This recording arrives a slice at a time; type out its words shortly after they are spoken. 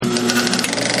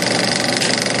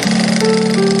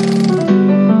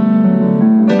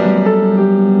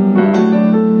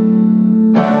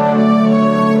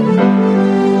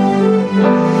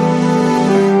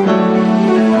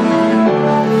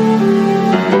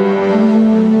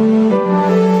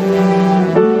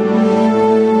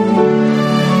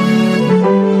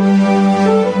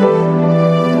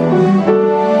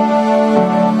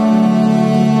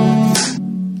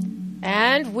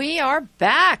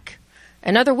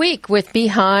another week with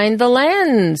Behind the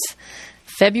Lens.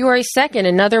 February 2nd,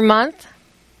 another month.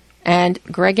 And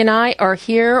Greg and I are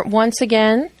here once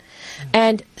again.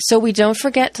 And so we don't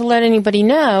forget to let anybody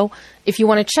know, if you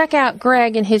want to check out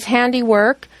Greg and his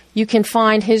handiwork, you can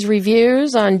find his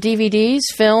reviews on DVDs,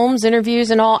 films,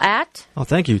 interviews, and all at... Oh,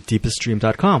 thank you.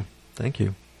 deepeststream.com. Thank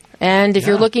you. And if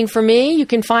you're looking for me, you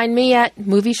can find me at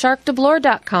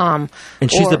moviesharkdeblore.com.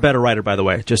 And she's the better writer, by the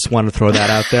way. Just want to throw that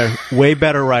out there. Way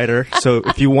better writer. So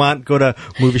if you want, go to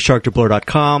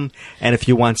moviesharkdeblore.com. And if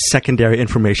you want secondary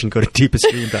information, go to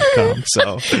deepeststream.com.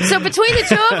 So between the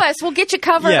two of us, we'll get you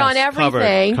covered on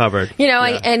everything. Covered. You know,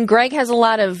 and Greg has a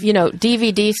lot of,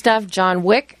 DVD stuff. John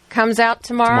Wick comes out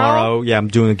tomorrow. I'm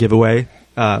doing a giveaway.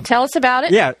 Tell us about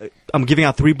it. Yeah, I'm giving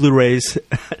out 3 Blu-rays,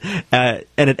 and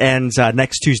it ends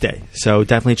next Tuesday. So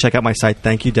definitely check out my site.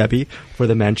 Thank you, Debbie, for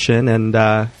the mention. And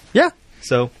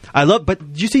so I love. But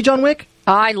did you see John Wick?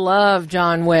 I love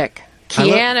John Wick.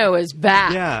 Keanu is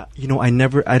back. Yeah,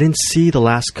 I didn't see the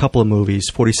last couple of movies,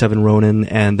 47 Ronin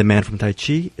and The Man from Tai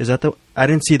Chi. I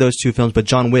didn't see those 2 films, but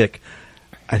John Wick,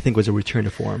 I think, was a return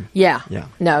to form. Yeah.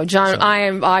 No, John. So.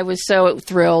 I was so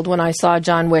thrilled when I saw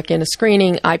John Wick in a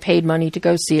screening. I paid money to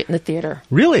go see it in the theater.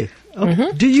 Really?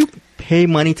 Okay. Do you pay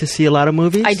money to see a lot of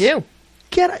movies? I do.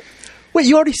 Wait,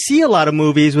 you already see a lot of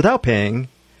movies without paying.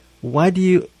 Why do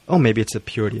you? Oh, maybe it's the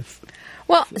purity of.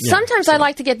 Well, sometimes I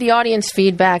like to get the audience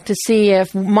feedback to see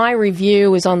if my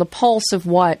review is on the pulse of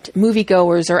what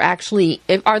moviegoers are actually.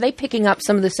 Are they picking up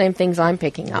some of the same things I'm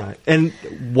picking up? Right. And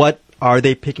what? Are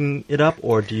they picking it up,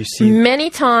 or do you see...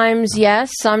 Many times, yes.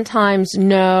 Sometimes,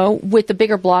 no. With the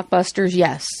bigger blockbusters,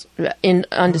 yes,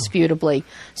 undisputably,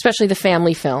 especially the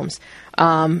family films.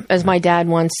 As my dad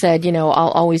once said, I'll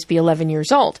always be 11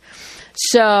 years old.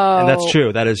 So... And that's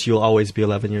true. That is, you'll always be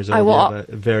 11 years old. You have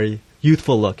a very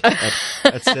youthful look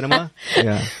at cinema.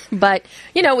 Yeah. But,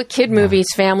 with kid movies,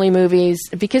 family movies,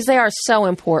 because they are so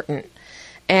important.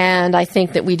 And I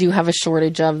think that we do have a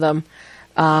shortage of them.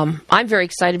 I'm very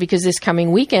excited because this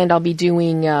coming weekend I'll be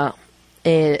doing a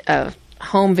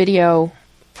home video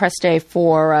press day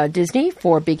for Disney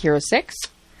for Big Hero 6.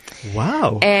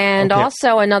 Wow. And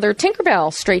also another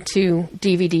Tinkerbell straight to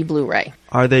DVD Blu-ray.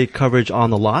 Are they coverage on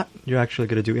the lot? You're actually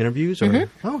going to do interviews? Or?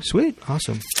 Mm-hmm. Oh, sweet.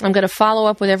 Awesome. I'm going to follow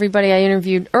up with everybody I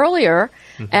interviewed earlier.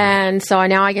 Mm-hmm. And so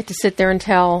now I get to sit there and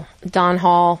tell Don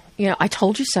Hall, I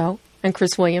told you so. And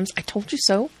Chris Williams, I told you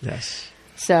so. Yes.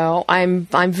 So I'm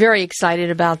very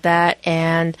excited about that,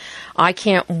 and I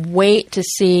can't wait to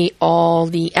see all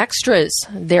the extras.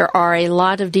 There are a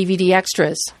lot of DVD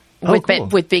extras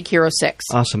with Big Hero 6.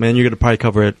 Awesome, and you're going to probably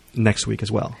cover it next week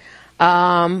as well.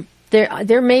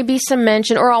 There may be some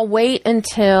mention, or I'll wait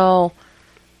until,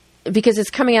 because it's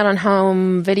coming out on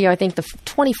home video, I think the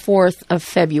 24th of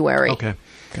February. Okay,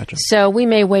 gotcha. So we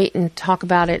may wait and talk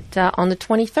about it on the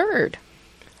 23rd.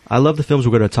 I love the films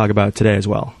we're going to talk about today as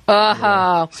well.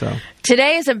 So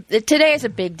today is a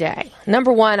big day.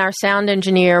 Number one, our sound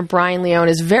engineer Brian Leone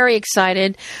is very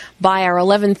excited by our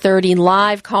 11:30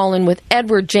 live call-in with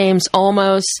Edward James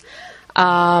Olmos.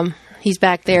 He's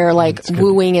back there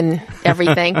wooing and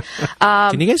everything.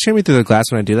 Can you guys hear me through the glass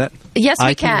when I do that? Yes,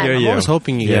 we can. I can hear you. I was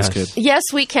hoping you guys could. Yes,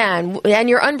 we can. And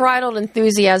your unbridled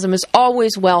enthusiasm is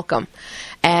always welcome.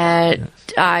 And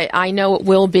I know it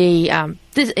will be.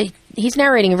 He's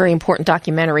narrating a very important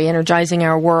documentary, Energizing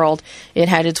Our World. It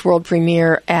had its world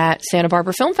premiere at Santa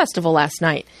Barbara Film Festival last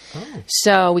night. Oh.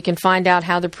 So we can find out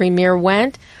how the premiere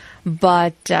went.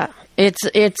 But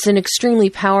it's an extremely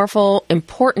powerful,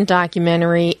 important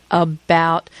documentary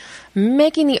about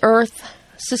making the Earth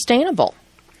sustainable.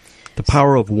 The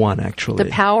power of one, actually. The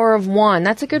power of one.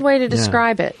 That's a good way to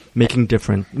describe it. Making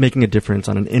a difference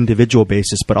on an individual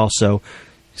basis, but also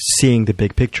seeing the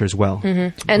big picture as well.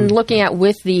 Mm-hmm. And looking at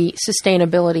with the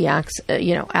sustainability aspect.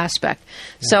 Yeah.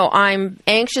 So I'm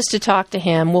anxious to talk to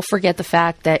him. We'll forget the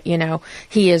fact that,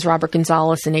 he is Robert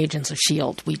Gonzalez in Agents of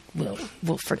S.H.I.E.L.D.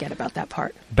 We'll forget about that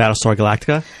part. Battlestar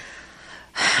Galactica?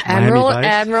 Admiral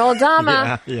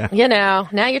Adama. Yeah.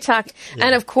 Now you're talking. Yeah.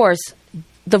 And, of course,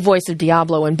 the voice of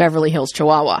Diablo in Beverly Hills,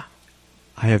 Chihuahua.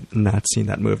 I have not seen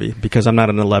that movie because I'm not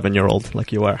an 11-year-old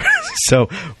like you are. So,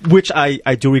 which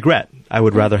I do regret. I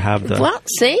would rather have the... Well,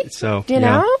 see? So,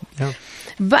 know? Yeah.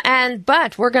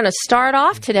 But we're going to start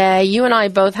off today. You and I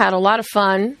both had a lot of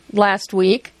fun last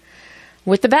week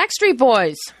with the Backstreet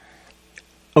Boys.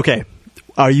 Okay.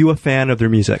 Are you a fan of their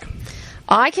music?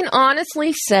 I can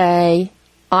honestly say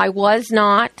I was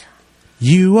not.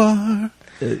 You are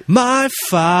my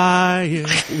fire.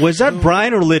 Was that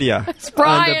Brian or Lydia? It's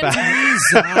Brian.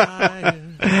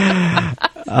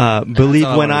 Believe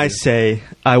all I when wanna I do. say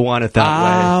I want it that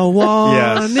I way. want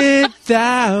Yes. it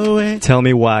that way. Tell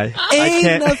me why.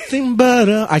 Ain't nothing but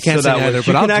a... I can't So that sing way either, you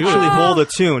but I'll can do actually it. hold a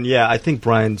tune. Yeah, I think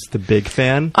Brian's the big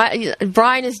fan.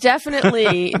 Brian is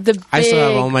definitely the big... I still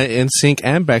have all my NSYNC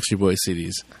and Backstreet Boys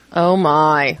CDs. Oh,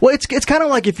 my. Well, it's kind of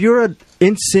like if you're an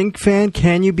NSYNC fan,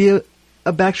 can you be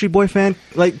a Backstreet Boy fan?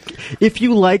 Like, if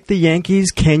you like the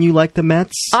Yankees, can you like the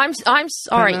Mets? I'm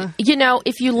sorry. You know,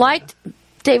 if you liked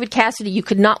David Cassidy, you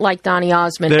could not like Donny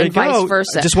Osmond, There and you go. vice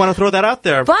versa. I just want to throw that out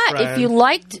there. But Brian. if you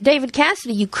liked David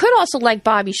Cassidy, you could also like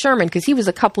Bobby Sherman because he was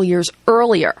a couple years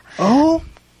earlier. Oh,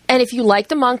 And if you like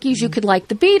the Monkees, you could like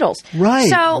the Beatles. right,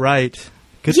 So, right.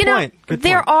 Good you point. know, Good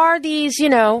there point. are these,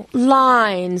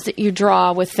 lines that you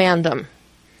draw with fandom.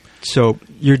 So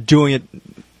you're doing it.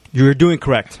 You're doing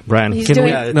correct, Brian. He's Can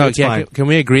doing- we, it's fine. can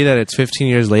we agree that it's 15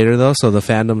 years later, though, so the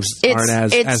fandoms aren't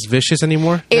as vicious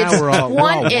anymore? It's, Now we're all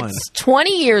one. it's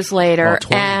 20 years later, Oh,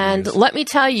 20 and years. let me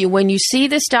tell you, when you see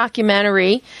this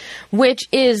documentary, which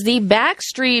is the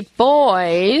Backstreet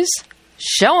Boys,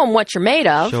 Show 'Em What You're Made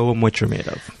Of, Show them what you're made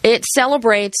of. it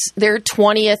celebrates their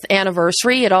 20th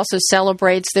anniversary. It also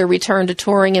celebrates their return to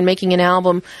touring and making an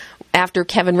album after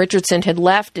Kevin Richardson had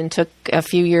left and took a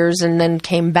few years and then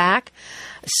came back.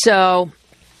 So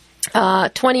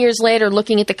 20 years later,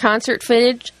 looking at the concert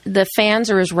footage, the fans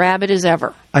are as rabid as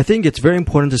ever. I think it's very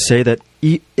important to say that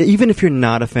even if you're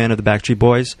not a fan of the Backstreet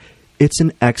Boys, it's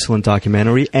an excellent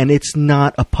documentary, and it's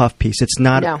not a puff piece. It's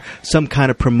not some kind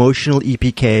of promotional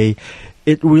EPK.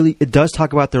 It does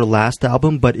talk about their last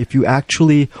album, but if you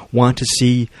actually want to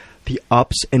see the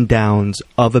ups and downs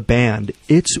of a band,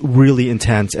 it's really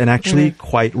intense and actually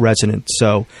quite resonant.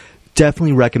 So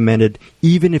definitely recommended,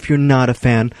 even if you're not a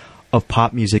fan of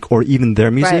pop music or even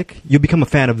their music, you'll become a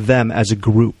fan of them as a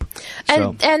group.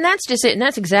 And that's just it. And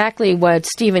that's exactly what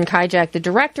Stephen Kijak, the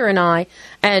director,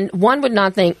 and one would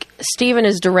not think Stephen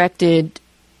has directed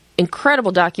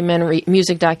incredible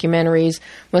music documentaries,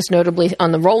 most notably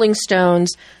on the Rolling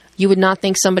Stones. You would not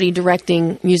think somebody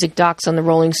directing music docs on the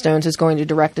Rolling Stones is going to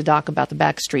direct a doc about the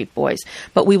Backstreet Boys.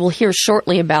 But we will hear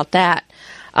shortly about that.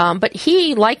 But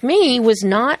he, like me, was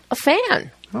not a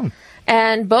fan. Oh.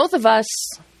 And both of us,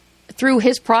 through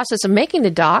his process of making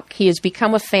the doc, he has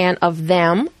become a fan of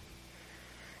them,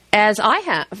 as I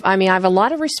have. I mean, I have a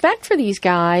lot of respect for these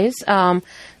guys, that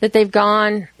they've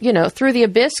gone, through the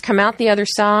abyss, come out the other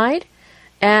side,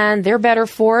 and they're better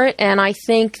for it. And I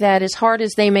think that as hard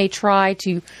as they may try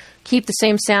to keep the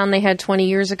same sound they had 20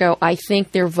 years ago, I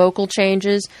think their vocal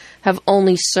changes have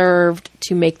only served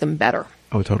to make them better.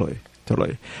 Oh, totally.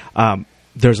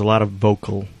 There's a lot of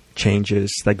vocal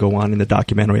changes that go on in the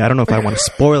documentary. I don't know if I want to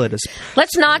spoil it.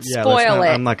 Let's not spoil it.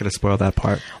 I'm not going to spoil that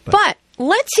part. But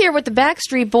let's hear what the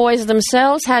Backstreet Boys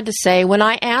themselves had to say when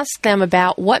I asked them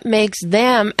about what makes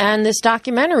them and this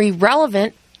documentary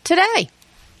relevant today.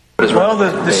 Well,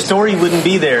 the story wouldn't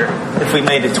be there if we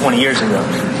made it 20 years ago.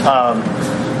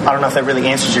 I don't know if that really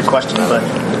answers your question, but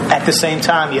at the same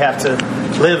time, you have to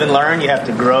live and learn. You have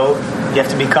to grow. You have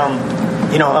to become,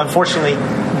 unfortunately,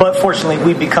 but fortunately,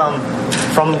 we become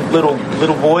from little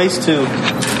boys to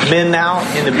men now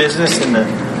in the business, in the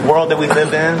world that we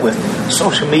live in with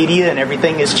social media, and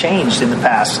everything has changed in the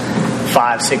past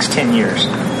 5, 6, 10 years.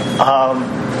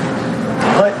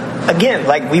 But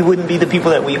again, we wouldn't be the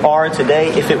people that we are today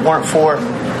if it weren't for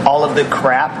all of the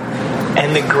crap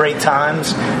and the great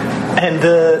times and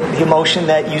the emotion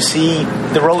that you see,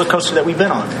 the roller coaster that we've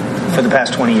been on for the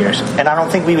past 20 years. And I don't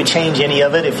think we would change any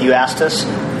of it if you asked us.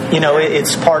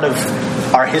 It's part of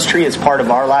our history. It's part of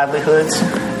our livelihoods.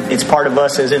 It's part of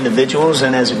us as individuals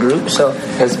and as a group. So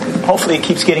hopefully it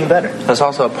keeps getting better. It's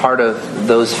also a part of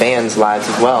those fans' lives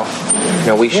as well.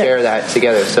 We share that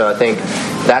together. So I think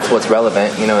that's what's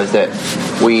relevant, is that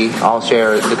we all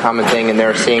share the common thing, and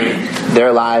they're seeing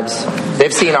their lives.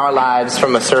 They've seen our lives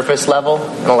from a surface level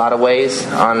in a lot of ways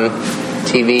on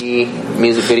TV,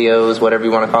 music videos, whatever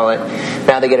you want to call it.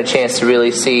 Now they get a chance to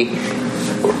really see,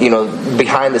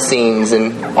 behind the scenes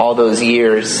and all those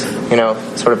years,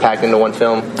 sort of packed into one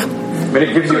film. But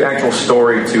it gives you actual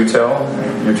story to tell.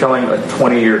 You're telling a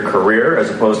 20-year career as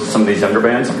opposed to some of these younger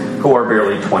bands who are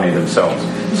barely 20 themselves.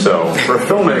 So for a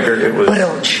filmmaker, it was a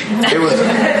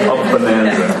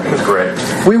bonanza. It was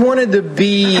great. We wanted to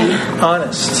be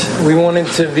honest. We wanted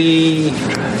to be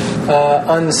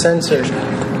uncensored.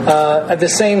 At the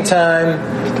same time,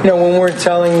 when we're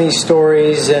telling these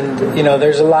stories, and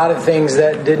there's a lot of things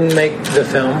that didn't make the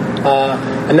film,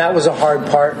 and that was a hard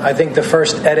part. I think the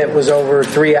first edit was over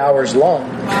 3 hours long,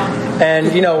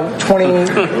 and 20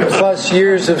 plus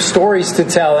years of stories to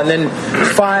tell, and then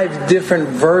 5 different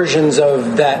versions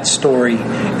of that story,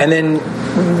 and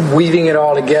then weaving it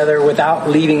all together without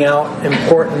leaving out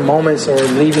important moments or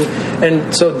leaving.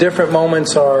 And so different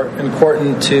moments are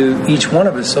important to each one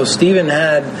of us. So Stephen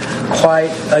had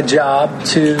quite a job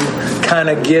to kind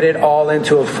of get it all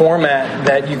into a format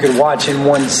that you could watch in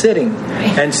one sitting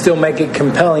and still make it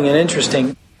compelling and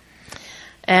interesting.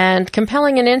 And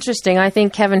compelling and interesting, I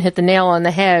think Kevin hit the nail on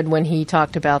the head when he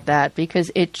talked about that,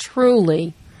 because it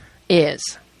truly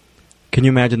is. Can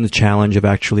you imagine the challenge of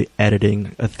actually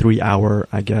editing a 3-hour,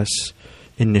 I guess,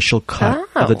 initial cut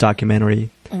of the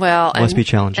documentary? Well, must be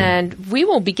challenging. And we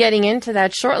will be getting into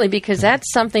that shortly, because that's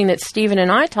something that Stephen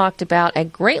and I talked about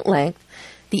at great length,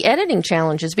 the editing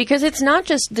challenges, because it's not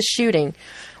just the shooting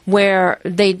where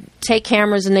they take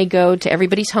cameras and they go to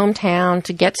everybody's hometown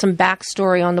to get some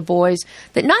backstory on the boys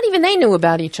that not even they knew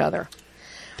about each other.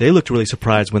 They looked really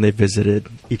surprised when they visited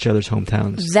each other's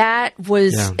hometowns. That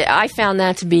was, I found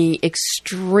that to be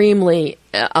extremely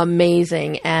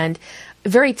amazing and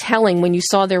very telling when you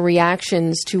saw their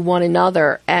reactions to one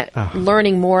another at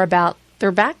learning more about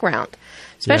their background,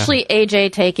 especially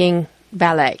AJ taking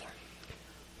ballet.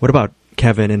 What about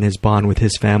Kevin and his bond with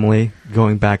his family,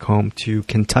 going back home to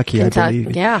Kentucky, I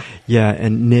believe. Yeah. Yeah,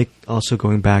 and Nick also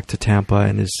going back to Tampa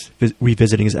and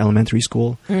revisiting his elementary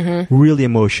school. Mm-hmm. Really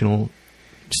emotional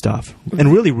stuff.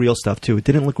 And really real stuff, too. It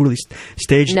didn't look really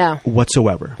staged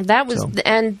whatsoever. That was,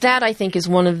 and that, I think, is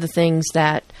one of the things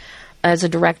that, as a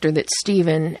director, that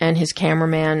Stephen and his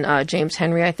cameraman, James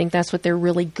Henry, I think that's what they're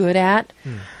really good at,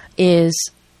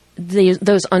 is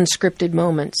those unscripted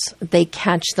moments. They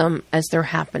catch them as they're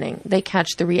happening. They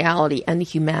catch the reality and the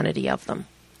humanity of them.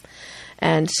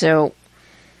 And so,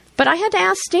 but I had to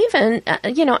ask Stephen,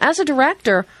 as a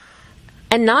director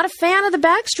and not a fan of the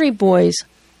Backstreet Boys,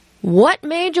 what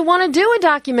made you want to do a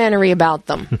documentary about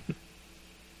them?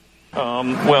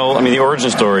 Well, I mean, the origin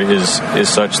story is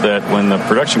such that when the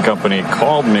production company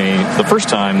called me the first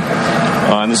time,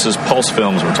 and this is Pulse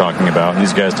Films we're talking about, and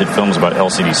these guys did films about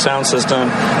LCD Sound System.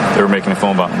 They were making a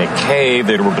film about Nick Cave.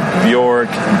 They'd worked with Bjork,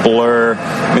 Blur.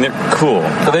 I mean, they're cool.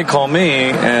 So they call me,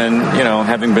 and,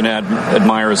 having been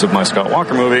admirers of my Scott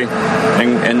Walker movie,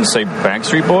 and say,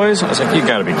 Backstreet Boys? I was like, you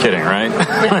got to be kidding, right?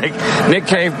 Like, Nick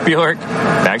Cave, Bjork,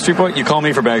 Backstreet Boys? You call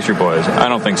me for Backstreet Boys? I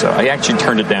don't think so. I actually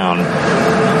turned it down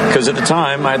because at the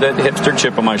time I had that hipster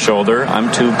chip on my shoulder.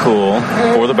 I'm too cool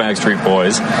for the Backstreet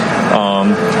Boys.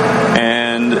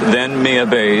 And then Mia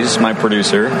Bays, my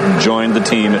producer, joined the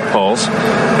team at Pulse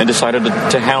and decided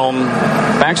to helm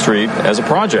Backstreet as a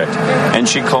project. And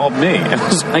she called me and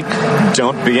was like,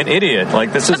 don't be an idiot.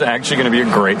 Like, this is actually going to be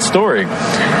a great story.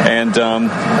 And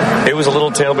it was a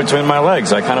little tail between my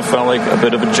legs. I kind of felt like a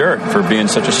bit of a jerk for being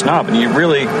such a snob. And you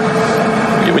really,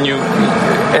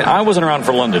 and I wasn't around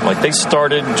for London. Like, they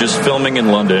started just filming in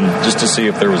London just to see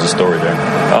if there was a story there.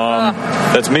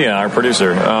 That's Mia, our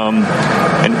producer.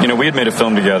 And, we had made a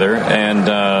film together, and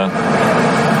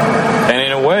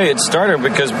in a way it started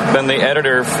because then the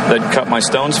editor that cut my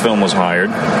Stones film was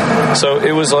hired. So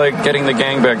it was like getting the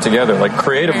gang back together. Like,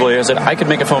 creatively, I said, I could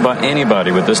make a film about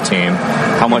anybody with this team.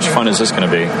 How much fun is this going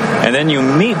to be? And then you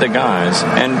meet the guys,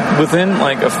 and within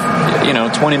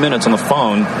 20 minutes on the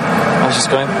phone, I was just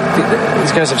going,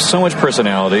 these guys have so much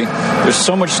personality. There's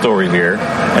so much story here,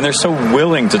 and they're so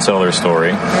willing to tell their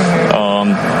story.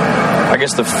 I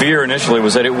guess the fear initially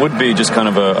was that it would be just kind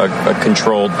of a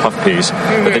controlled puff piece,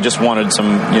 that they just wanted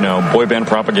some, boy band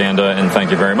propaganda and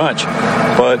thank you very much.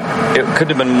 But it could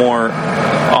have been more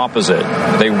opposite.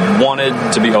 They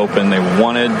wanted to be open. They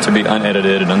wanted to be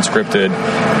unedited and unscripted.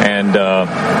 And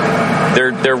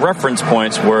their reference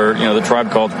points were, the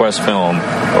Tribe Called Quest film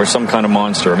or some kind of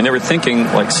monster. I mean, they were thinking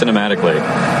like cinematically.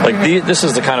 Like, this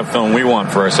is the kind of film we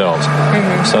want for ourselves.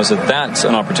 So I said, that's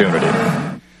an opportunity.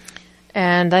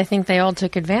 And I think they all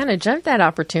took advantage of that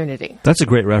opportunity. That's a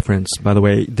great reference, by the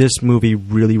way. This movie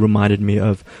really reminded me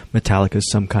of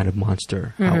Metallica's Some Kind of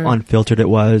Monster. How unfiltered it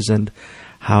was, and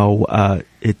how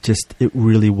it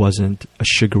really wasn't a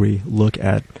sugary look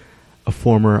at a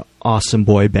former awesome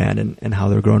boy band and how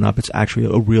they're growing up. It's actually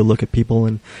a real look at people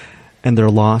and their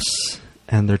loss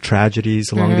and their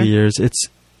tragedies along the years.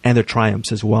 And their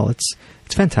triumphs as well. It's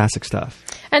fantastic stuff.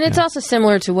 And it's also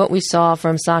similar to what we saw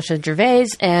from Sasha Gervais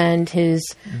and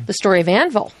The Story of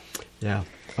Anvil. Yeah.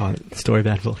 The Story of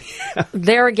Anvil.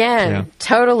 There again,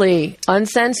 totally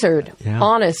uncensored,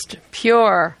 honest,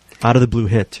 pure. Out of the blue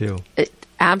hit, too.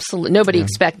 Absolutely. Nobody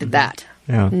expected that.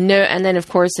 Yeah. No, and then, of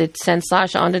course, it sent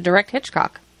Sasha on to direct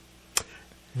Hitchcock.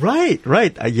 Right.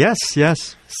 Yes.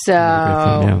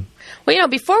 So, well,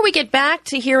 before we get back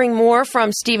to hearing more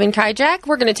from Stephen Kijak,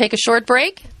 we're going to take a short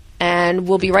break, and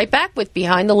we'll be right back with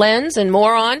Behind the Lens and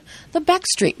more on the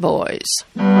Backstreet Boys.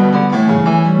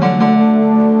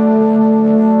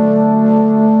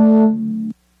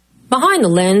 Behind the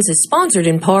Lens is sponsored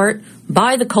in part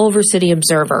by the Culver City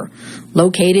Observer.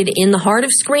 Located in the heart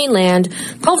of Screenland,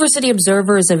 Culver City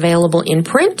Observer is available in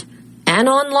print and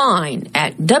online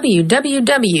at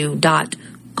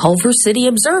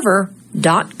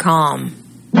www.culvercityobserver.com.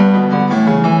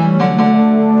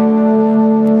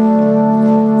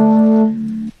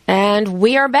 And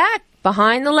we are back,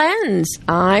 Behind the Lens.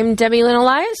 I'm Debbie Lynn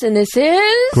Elias, and this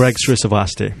is... Greg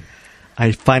Srisavasti.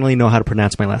 I finally know how to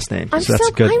pronounce my last name. So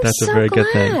that's good. That's a very glad.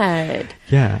 Good thing.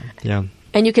 Yeah.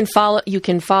 And you can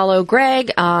follow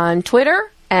Greg on Twitter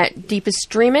at Deepest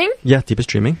Streaming. Yeah, Deepest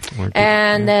Streaming.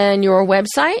 Then your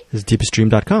website is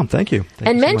deepeststream.com. Thank you.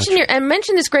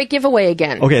 Mention this great giveaway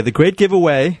again. Okay, the great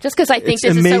giveaway. Just because I think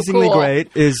this is amazingly so cool.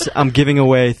 great is I'm giving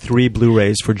away 3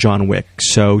 Blu-rays for John Wick.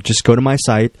 So just go to my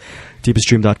site,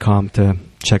 deepeststream.com, to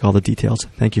check all the details.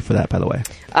 Thank you for that, by the way.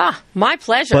 My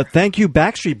pleasure. But thank you,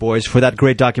 Backstreet Boys, for that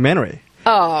great documentary.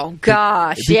 Oh,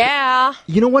 gosh, yeah.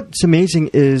 You know what's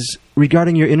amazing is,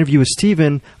 regarding your interview with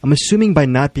Steven, I'm assuming by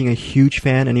not being a huge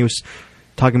fan, and he was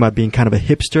talking about being kind of a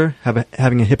hipster,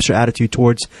 having a hipster attitude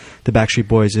towards the Backstreet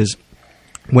Boys, is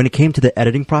when it came to the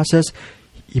editing process,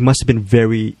 he must have been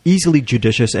very easily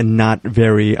judicious and not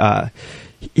very...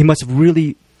 he must have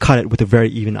really cut it with a very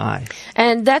even eye.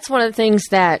 And that's one of the things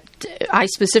that I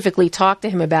specifically talked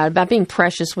to him about being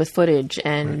precious with footage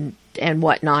and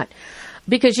whatnot.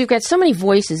 Because you've got so many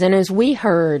voices, and as we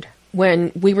heard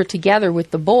when we were together with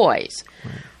the boys,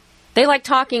 they like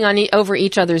talking over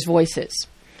each other's voices.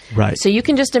 Right. So you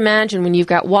can just imagine when you've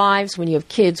got wives, when you have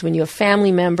kids, when you have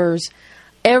family members,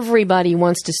 everybody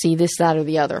wants to see this, that, or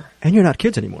the other. And you're not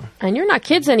kids anymore.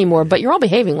 But you're all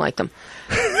behaving like them.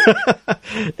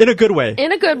 In a good way.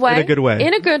 In a good way.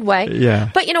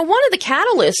 Yeah. But, one of the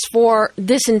catalysts for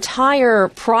this entire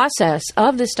process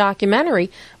of this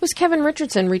documentary was Kevin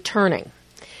Richardson returning.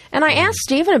 And I asked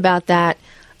Stephen about that.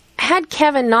 Had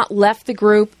Kevin not left the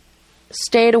group,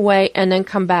 stayed away, and then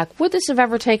come back, would this have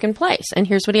ever taken place? And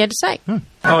here's what he had to say.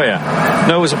 Oh yeah,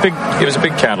 no, it was a big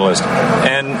catalyst,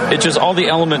 and it just all the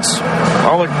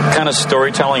kind of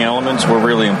storytelling elements were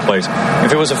really in place.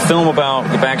 If it was a film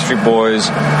about the Backstreet Boys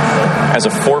as a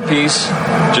 4-piece,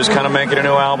 just kind of making a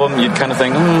new album, you'd kind of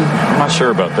think, I'm not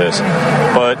sure about this,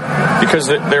 but because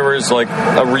there was like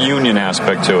a reunion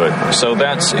aspect to it, so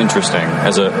that's interesting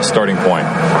as a starting point.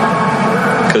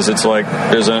 Because it's like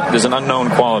there's an unknown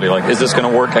quality. Like, is this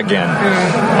going to work again?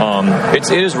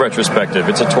 It is retrospective.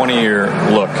 It's a 20-year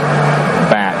look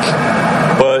back.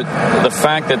 But the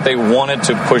fact that they wanted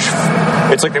to push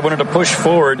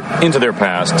forward into their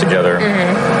past together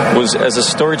was, as a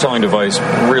storytelling device,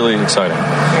 really exciting.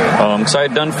 Because I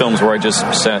had done films where I just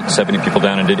sat 70 people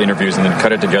down and did interviews and then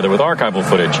cut it together with archival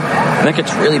footage. And that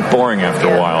gets really boring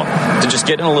after a while. To just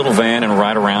get in a little van and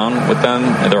ride around with them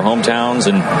in their hometowns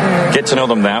and get to know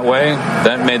them that way,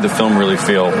 that made the film really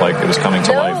feel like it was coming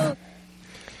to life.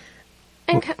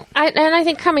 And I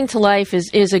think coming to life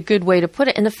is a good way to put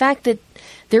it. And the fact that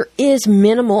there is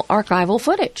minimal archival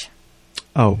footage.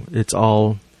 Oh, it's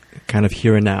all kind of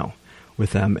here and now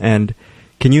with them. And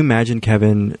can you imagine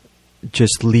Kevin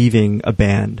just leaving a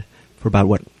band for about,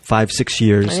 5-6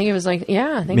 years? I think it was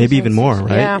maybe even more,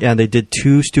 right? Yeah. And they did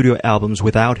 2 studio albums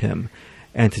without him.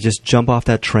 And to just jump off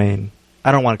that train,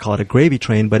 I don't want to call it a gravy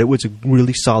train, but it was a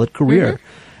really solid career.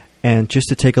 And just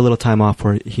to take a little time off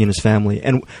for he and his family.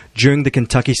 And during the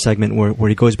Kentucky segment where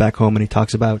he goes back home and he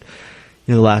talks about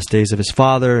the last days of his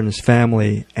father and his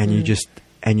family, and you just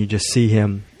see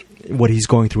him, what he's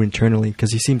going through internally,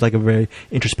 because he seems like a very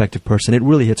introspective person. It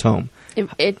really hits home.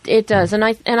 It does, and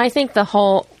I think the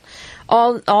whole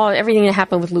everything that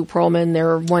happened with Lou Pearlman,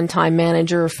 their one-time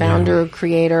manager, founder,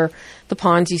 creator, the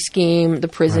Ponzi scheme, the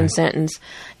prison sentence,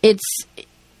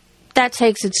 that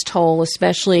takes its toll.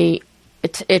 Especially,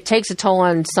 it takes a toll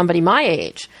on somebody my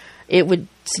age. It would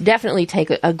definitely take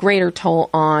a greater toll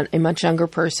on a much younger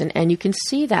person, and you can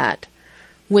see that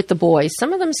with the boys.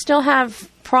 Some of them still have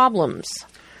problems.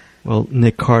 Well,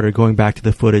 Nick Carter, going back to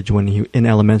the footage when he in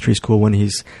elementary school when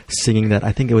he's singing that,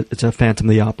 I think it's a Phantom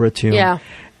of the Opera tune. Yeah.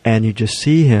 And you just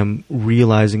see him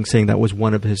saying that was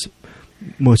one of his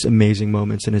most amazing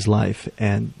moments in his life.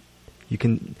 And you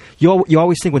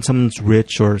always think when someone's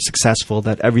rich or successful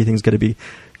that everything's going to be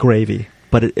gravy.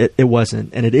 But it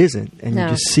wasn't, and it isn't, and you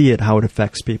just see it, how it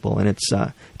affects people, and it's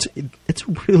a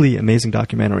really amazing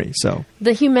documentary. So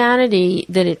the humanity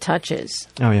that it touches.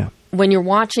 Oh yeah. When you're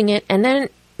watching it, and then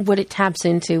what it taps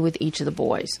into with each of the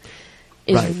boys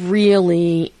is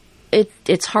really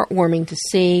it's heartwarming to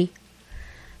see,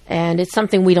 and it's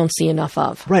something we don't see enough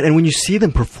of. Right, and when you see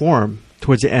them perform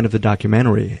towards the end of the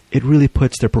documentary, it really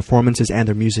puts their performances and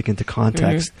their music into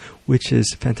context, which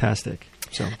is fantastic.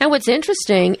 So. And what's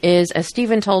interesting is, as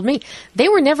Stephen told me, they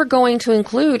were never going to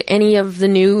include any of the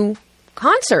new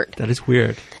concert. That is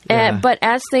weird. Yeah. But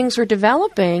as things were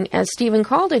developing, as Stephen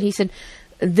called it, he said,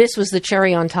 this was the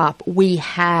cherry on top. We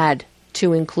had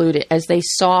to include it, as they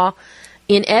saw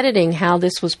in editing how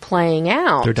this was playing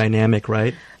out. Their dynamic,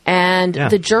 right? And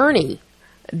the journey,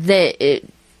 they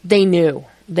knew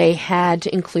they had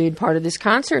to include part of this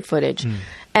concert footage.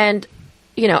 And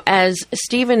you know, as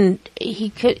Stephen, he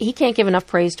can't give enough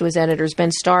praise to his editors,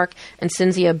 Ben Stark and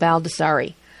Cinzia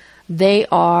Baldassari. They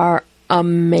are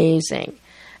amazing.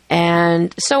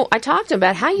 And so I talked to him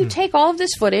about how you take all of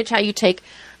this footage, how you take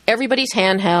everybody's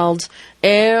handhelds,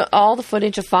 all the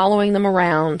footage of following them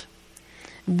around,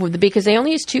 because they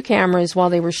only used 2 cameras while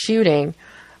they were shooting.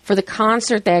 For the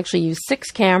concert, they actually used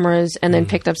 6 cameras and then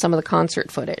picked up some of the concert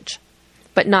footage,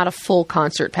 but not a full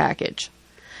concert package.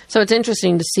 So it's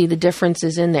interesting to see the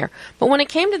differences in there. But when it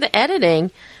came to the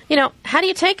editing, you know, how do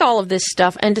you take all of this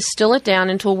stuff and distill it down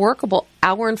into a workable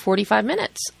hour and 45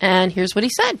 minutes? And here's what he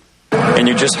said. And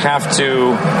you just have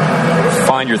to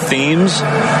find your themes,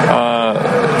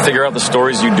 figure out the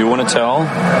stories you do want to tell.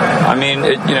 I mean,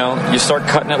 you start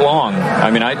cutting it long.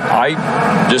 I mean,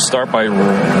 I just start by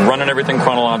running everything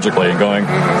chronologically and going,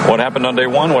 what happened on day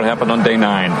 1, what happened on day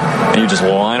 9, and you just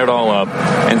line it all up,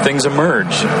 and things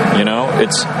emerge. You know,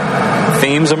 it's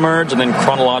themes emerge, and then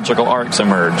chronological arcs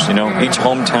emerge. You know, each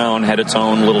hometown had its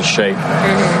own little shape,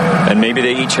 and maybe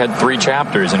they each had 3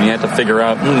 chapters, and you had to figure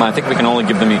out, I think we can only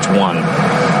give them each one.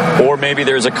 Or maybe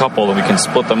there's a couple that we can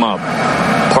split them up.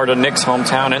 Part of Nick's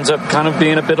hometown ends up kind of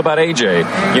being a bit about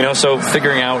AJ, you know, so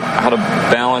figuring out how to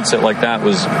balance it like that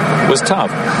was tough,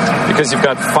 because you've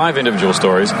got 5 individual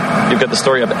stories. You've got the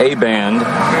story of a band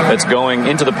that's going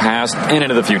into the past and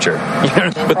into the future.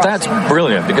 But that's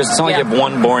brilliant, because it's not like you have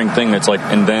one boring thing that's like,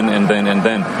 and then.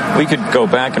 We could go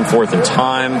back and forth in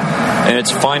time, and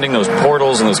it's finding those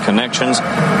portals and those connections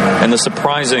and the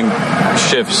surprising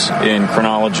shifts in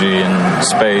chronology and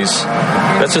space.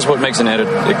 That's just what makes an edit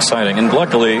exciting. And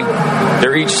luckily,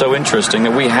 they're each so interesting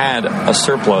that we had a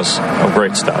surplus of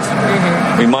great stuff.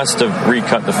 We must have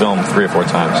recut the film 3 or 4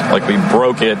 times. Like, we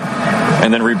broke it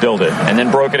and then rebuilt it, and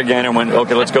then broke it again and went,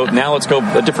 okay, let's go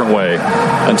a different way,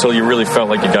 until you really felt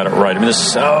like you got it right. I mean, there's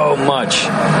so much.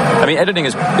 I mean, editing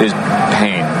is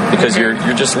pain, because you're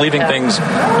just leaving things,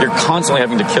 you're constantly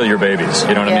having to kill your babies,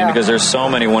 you know what I mean? Because there's so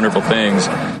many wonderful things.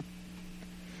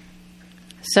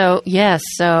 So, yes,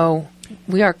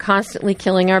 we are constantly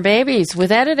killing our babies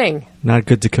with editing. Not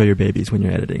good to kill your babies when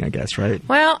you're editing, I guess, right?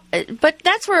 Well, but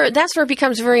that's where it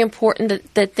becomes very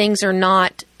important that things are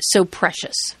not so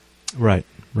precious. Right.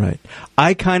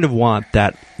 I kind of want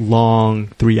that long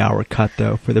 3-hour cut,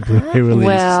 though, for the Blu-ray release.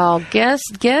 Well, guess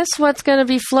what's going to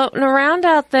be floating around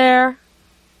out there?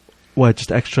 What,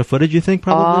 just extra footage, you think,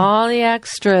 probably? All the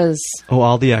extras. Oh,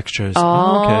 all the extras.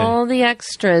 All the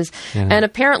extras. Yeah. And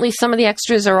apparently some of the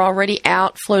extras are already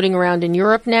out floating around in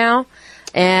Europe now,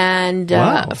 and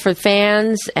for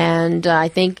fans. And I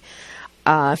think,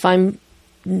 if I'm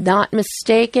not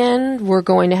mistaken, we're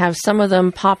going to have some of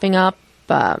them popping up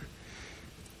via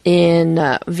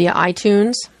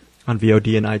iTunes. On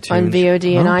VOD and iTunes. On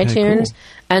VOD and iTunes. Cool.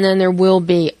 And then there will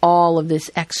be all of this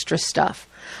extra stuff.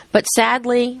 But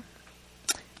sadly,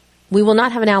 we will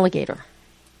not have an alligator.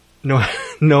 No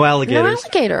alligators. No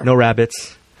alligator. No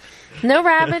rabbits. No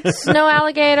rabbits, no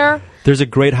alligator. There's a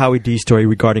great Howie D story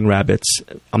regarding rabbits.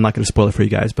 I'm not going to spoil it for you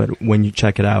guys, but when you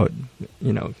check it out,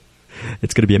 you know,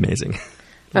 it's going to be amazing.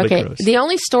 Okay. The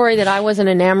only story that I wasn't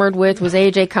enamored with was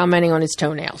AJ commenting on his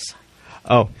toenails.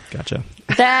 Oh, gotcha.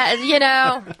 That,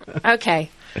 okay.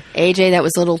 AJ, that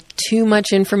was a little too much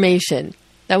information.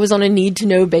 That was on a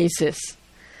need-to-know basis.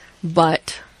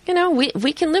 But,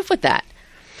 we can live with that.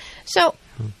 So,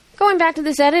 going back to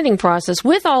this editing process,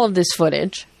 with all of this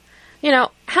footage,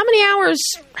 how many hours,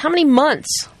 how many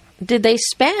months did they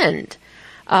spend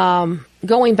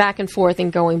going back and forth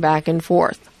and going back and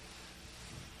forth?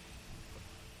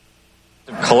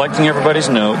 Collecting everybody's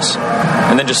notes,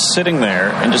 and then just sitting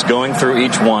there and just going through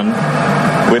each one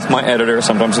with my editor,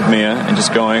 sometimes with Mia, and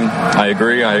just going, I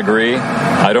agree, I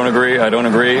don't agree,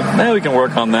 we can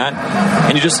work on that.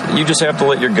 And you just have to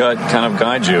let your gut kind of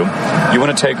guide you. You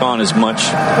want to take on as much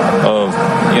of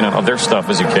their stuff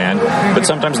as you can, but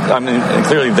sometimes,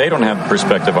 clearly they don't have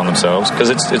perspective on themselves, because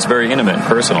it's very intimate and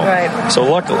personal. Right. So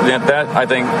luckily, that I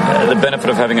think the benefit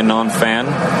of having a non-fan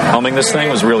helming this thing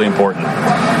was really important.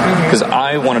 because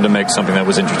I wanted to make something that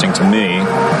was interesting to me,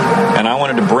 and I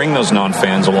wanted to bring those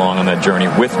non-fans along on that journey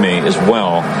with me as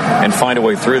well, and find a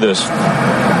way through this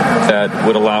that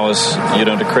would allow us,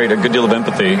 to create a good deal of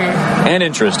empathy and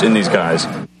interest in these guys.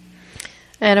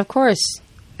 And of course,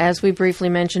 as we briefly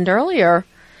mentioned earlier,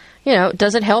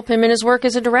 does it help him in his work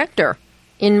as a director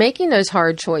in making those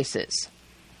hard choices?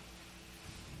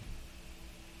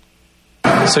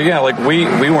 So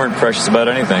we weren't precious about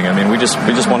anything. I mean, we just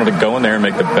wanted to go in there and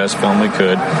make the best film we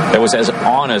could that was as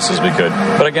honest as we could.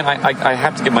 But again, I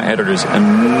have to give my editors a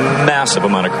massive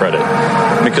amount of credit,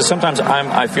 because sometimes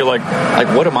I feel like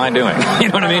what am I doing? You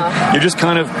know what I mean? You're just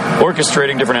kind of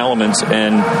orchestrating different elements,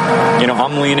 and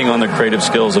I'm leaning on the creative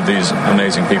skills of these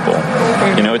amazing people.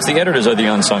 It's the editors are the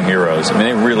unsung heroes.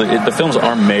 I mean, the films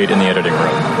are made in the editing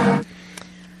room.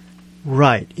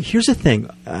 Right. Here's the thing.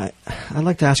 I'd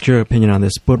like to ask your opinion on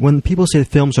this, but when people say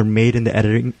films are made in the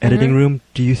editing room,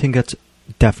 do you think that's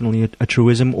definitely a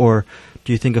truism, or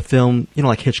do you think a film,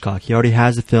 like Hitchcock, he already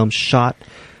has the film shot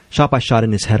by shot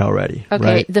in his head already? Okay,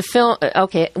 right? the film.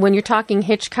 Okay, when you're talking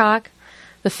Hitchcock,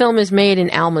 the film is made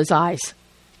in Alma's eyes.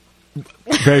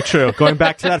 Very true. Going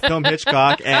back to that film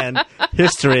Hitchcock and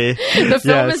history. The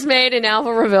film is made in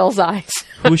Alva Reville's eyes.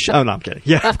 Oh, no, I'm kidding.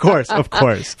 Yeah, of course.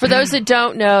 For those that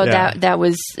don't know, that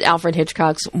was Alfred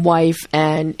Hitchcock's wife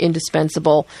and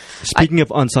indispensable. Speaking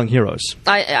of unsung heroes.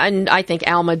 I think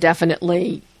Alma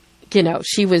definitely,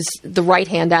 she was the right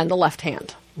hand and the left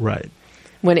hand. Right.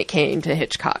 When it came to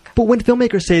Hitchcock. But when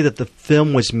filmmakers say that the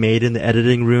film was made in the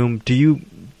editing room, do you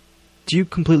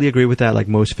completely agree with that? Like,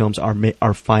 most films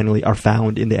are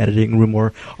found in the editing room,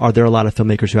 or are there a lot of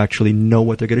filmmakers who actually know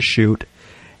what they're going to shoot,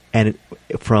 and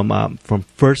from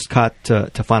first cut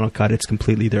to final cut, it's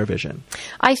completely their vision?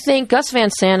 I think Gus Van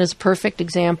Sant is a perfect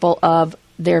example of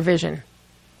their vision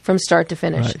from start to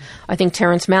finish. Right. I think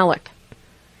Terrence Malick.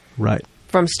 Right.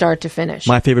 From start to finish.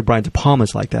 My favorite Brian De Palma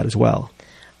is like that as well.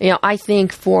 I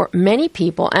think for many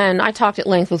people, and I talked at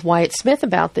length with Wyatt Smith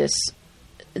about this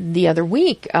the other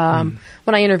week when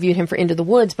I interviewed him for Into the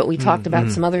Woods, but we talked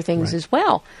about some other things as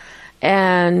well.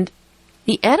 And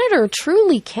the editor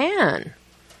truly can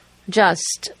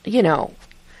just,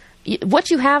 what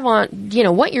you have on,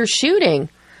 what you're shooting,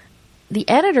 the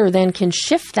editor then can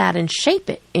shift that and shape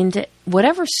it into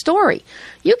whatever story.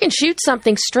 You can shoot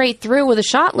something straight through with a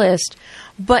shot list,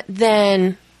 but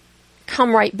then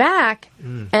come right back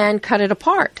and cut it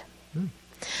apart.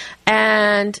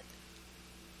 And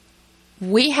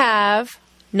we have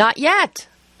not yet.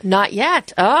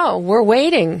 Oh, we're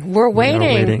waiting.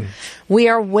 We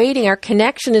are waiting. Our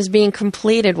connection is being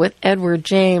completed with Edward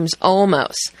James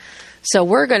Olmos. So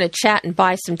we're going to chat and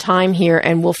buy some time here,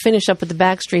 and we'll finish up with the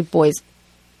Backstreet Boys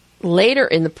later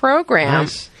in the program.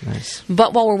 Nice.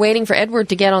 But while we're waiting for Edward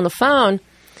to get on the phone,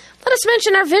 let us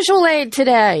mention our visual aid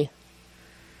today.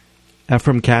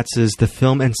 Ephraim Katz's The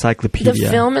Film Encyclopedia. The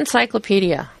Film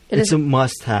Encyclopedia. It's a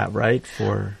must-have, right?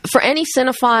 For any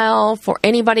cinephile, for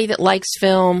anybody that likes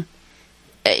film,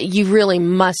 you really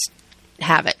must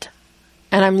have it.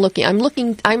 And I'm looking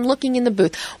in the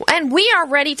booth. And we are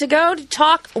ready to go to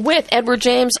talk with Edward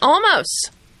James Olmos.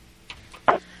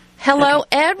 Hello,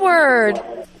 Edward.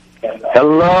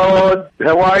 Hello.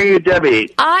 How are you,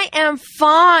 Debbie? I am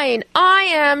fine. I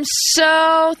am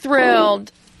so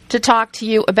thrilled to talk to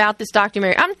you about this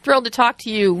documentary. I'm thrilled to talk to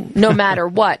you no matter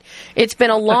what. It's been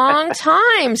a long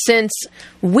time since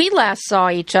we last saw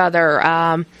each other.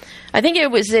 I think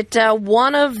it was at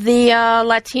one of the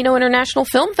Latino International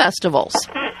Film Festivals.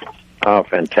 Oh,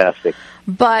 fantastic.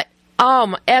 But,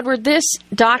 Edward, this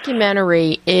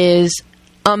documentary is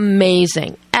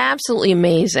amazing. Absolutely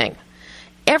amazing.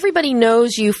 Everybody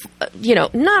knows you,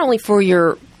 not only for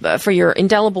your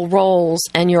indelible roles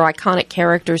and your iconic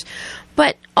characters,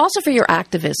 but also for your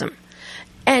activism.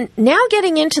 And now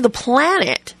getting into the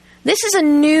planet, this is a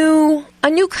new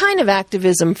kind of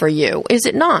activism for you, is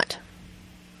it not?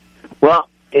 Well,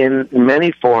 in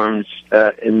many forms,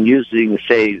 in using,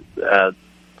 saying,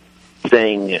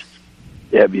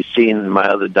 have you seen my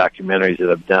other documentaries that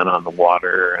I've done on the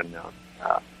water and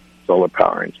solar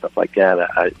power and stuff like that?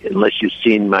 Unless you've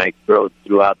seen my growth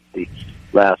throughout the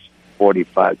last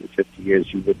 45 to 50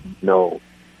 years, you wouldn't know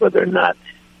whether or not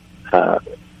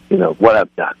what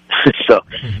I've done. So,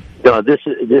 this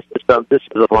is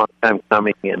a long time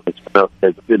coming, and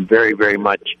it's been very, very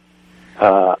much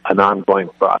an ongoing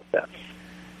process.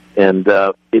 And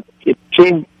it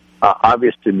became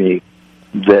obvious to me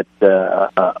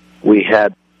that we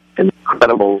had an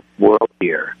incredible world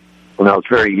here when I was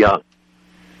very young.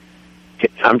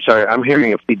 I'm sorry, I'm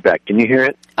hearing a feedback. Can you hear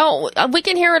it? Oh, we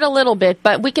can hear it a little bit,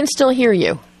 but we can still hear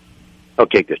you.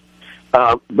 Okay, good.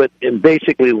 But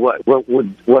basically,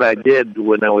 what I did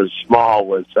when I was small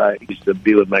was I used to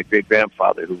be with my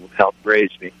great-grandfather who helped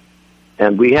raise me.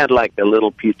 And we had like a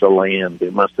little piece of land.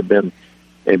 It must have been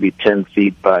maybe 10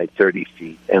 feet by 30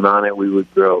 feet. And on it we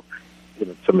would grow,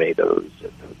 tomatoes.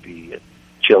 There would be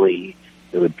chili.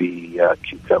 There would be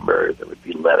cucumber. There would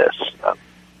be lettuce.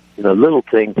 Little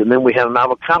things. And then we had an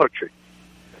avocado tree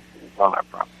on our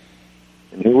property.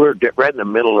 And we were right in the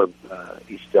middle of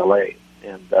East L.A.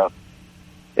 And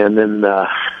then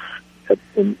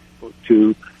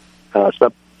to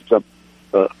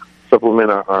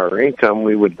supplement our income,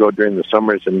 we would go during the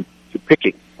summers and to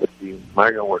picking with the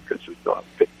migrant workers. We'd go out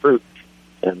and pick fruit,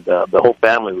 and the whole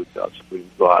family would go. So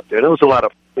we'd go out there, and it was a lot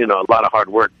of hard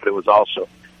work, but it was also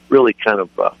really kind of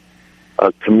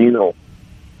a communal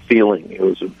feeling. It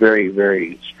was a very,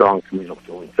 very strong communal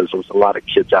feeling because there was a lot of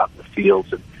kids out in the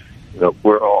fields, and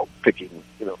we're all picking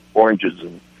oranges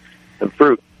and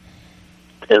fruit.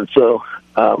 And so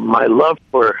my love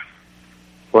for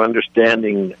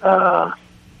understanding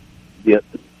the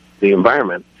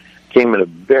environment came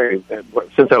in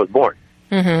since I was born.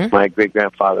 Mm-hmm. My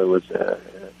great-grandfather was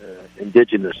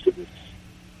indigenous to this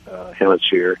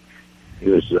hemisphere. He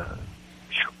was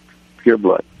pure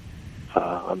blood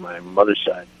on my mother's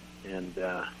side, and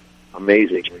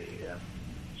amazingly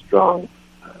strong.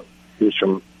 He was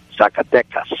from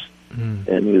Zacatecas,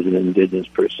 and he was an indigenous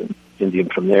person, Indian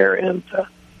from there, and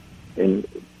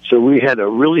so we had a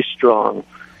really strong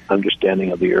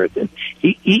understanding of the earth. And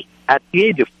he at the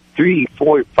age of 3,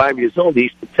 4, 5 years old, he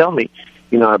used to tell me,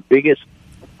 our biggest,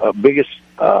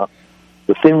 the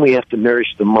thing we have to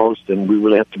nourish the most, and we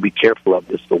really have to be careful of,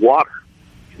 is the water.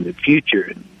 In the future,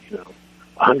 and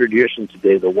 100 years from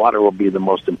today, the water will be the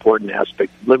most important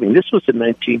aspect of living. This was in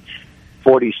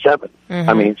 1947.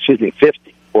 Mm-hmm.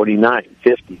 50, 49,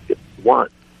 50, 51.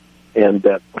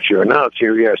 And sure enough,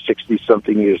 here we are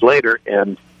 60-something years later,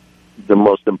 and the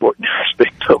most important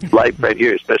aspect of life right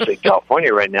here, especially in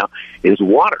California right now, is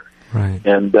water. Right.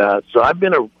 And so I've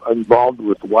been involved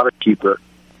with Waterkeeper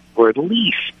for at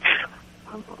least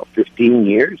 15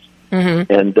 years.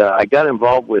 Mm-hmm. And I got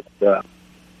involved with,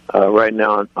 right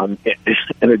now on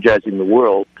Energizing the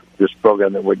World, this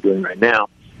program that we're doing right now,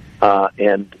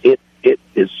 and it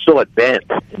is so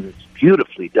advanced, and it's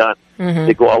beautifully done. Mm-hmm.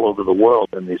 They go all over the world,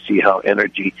 and they see how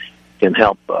energy can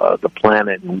help the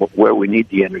planet and where we need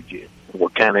the energy, and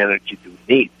what kind of energy do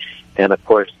we need. And, of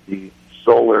course, the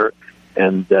solar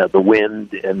and the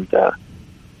wind and,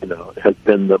 has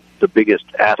been the biggest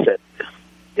asset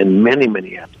in many,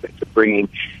 many aspects of bringing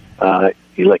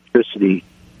electricity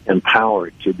and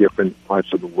power to different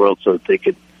parts of the world so that they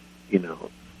could,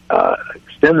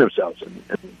 extend themselves and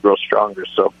grow stronger.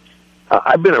 So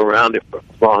I've been around it for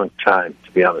a long time,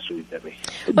 to be honest with you, Debbie.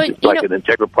 It's like an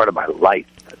integral part of my life.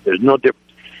 There's no difference.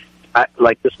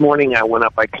 Like this morning, I went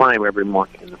up. I climb every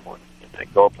morning in the morning. And I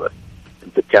go up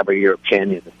into Caballero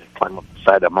Canyon and I climb up the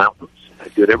side of mountains. I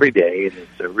do it every day, and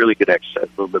it's a really good exercise,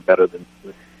 a little bit better than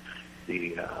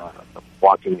the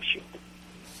walking machine.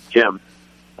 Gym.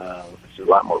 It's a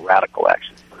lot more radical,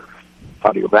 actually, for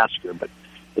cardiovascular, but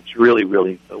it's really,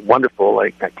 really wonderful.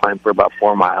 I climb for about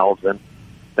 4 miles, and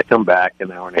I come back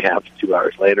an hour and a half, 2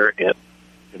 hours later, and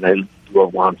I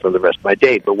go on for the rest of my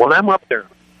day. But when I'm up there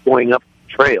going up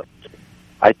trails,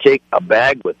 I take a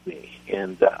bag with me,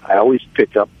 and I always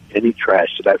pick up any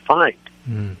trash that I find.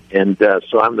 Mm. And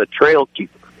so I'm the trail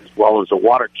keeper as well as a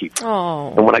water keeper.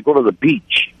 Oh. And when I go to the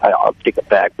beach, I'll take a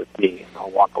bag with me, and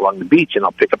I'll walk along the beach, and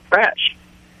I'll pick up trash.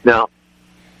 Now,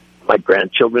 my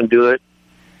grandchildren do it.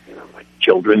 My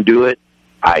children do it.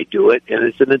 I do it, and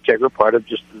it's an integral part of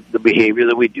just the behavior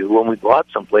that we do when we go out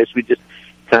someplace. We just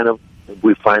kind of, if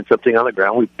we find something on the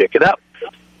ground, we pick it up.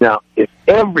 Now, if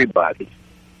everybody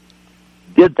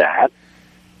did that,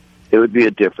 it would be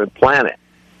a different planet.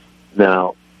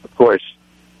 Now, of course,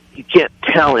 you can't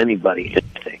tell anybody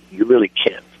anything. You really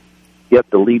can't. You have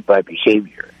to lead by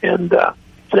behavior and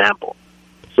example.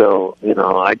 So,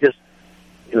 I just,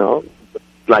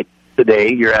 like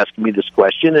today, you're asking me this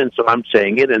question, and so I'm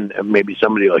saying it, and maybe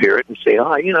somebody will hear it and say,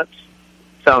 it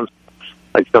sounds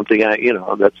like something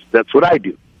that's what I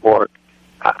do, or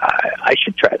I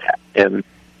should try that. And,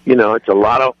 it's a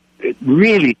lot of, it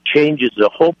really changes the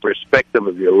whole perspective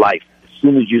of your life as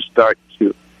soon as you start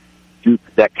to do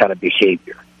that kind of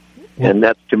behavior. And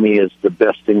that, to me, is the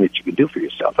best thing that you can do for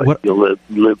yourself. You'll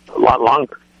live a lot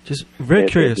longer. Just very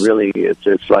curious.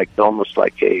 It's like almost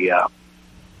like a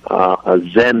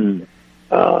Zen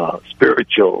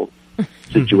spiritual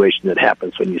situation that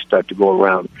happens when you start to go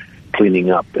around cleaning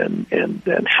up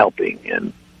and helping,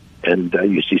 and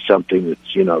you see something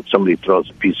that's, somebody throws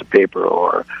a piece of paper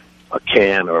or a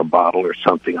can or a bottle or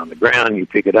something on the ground. You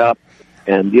pick it up,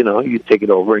 and you take it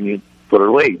over and you put it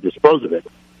away, you dispose of it.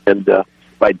 And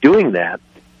by doing that,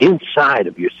 inside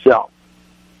of yourself,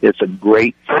 it's a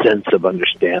great sense of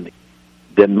understanding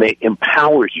that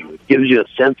empowers you. It gives you a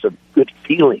sense of good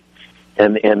feeling.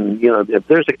 And if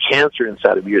there's a cancer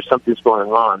inside of you or something's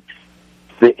going on,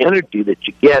 the energy that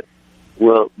you get,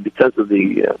 well, because of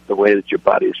the way that your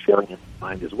body is feeling and your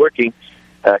mind is working,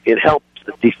 it helps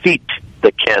defeat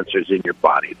the cancers in your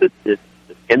body.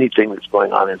 Anything that's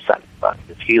going on inside the body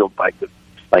is healed by good,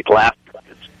 like laughter.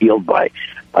 It's healed by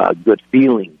good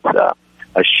feelings,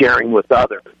 sharing with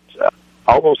others.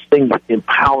 All those things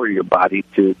empower your body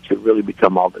to really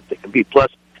become all that they can be.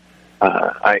 Plus,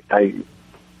 I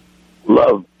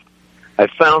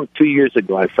found 2 years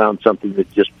ago, I found something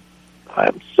that just,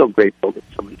 I'm so grateful that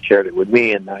somebody shared it with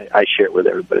me, and I share it with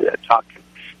everybody that I talk to.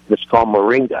 And it's called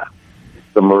moringa.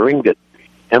 It's the moringa,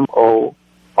 M-O-R-I-N-G-A,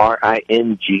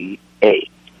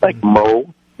 like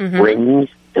mo, rings,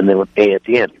 and then with A at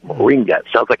the end. Moringa. It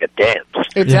sounds like a dance.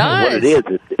 It does. What it is,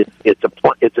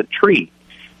 it's a tree,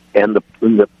 and the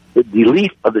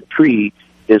leaf of the tree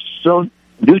is so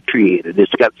nutriated.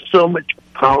 It's got so much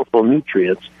powerful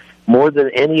nutrients, more than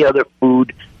any other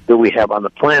food that we have on the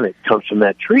planet comes from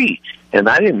that tree. And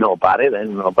I didn't know about it. I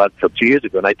didn't know about it until 2 years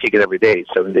ago, and I take it every day,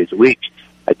 7 days a week.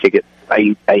 I take it. I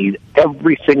eat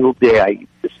every single day.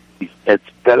 It's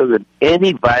better than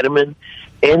any vitamin,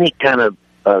 any kind of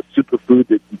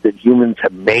superfood that humans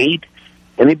have made.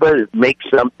 Anybody that makes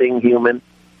something human,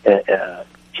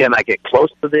 can I get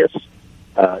close to this?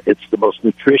 It's the most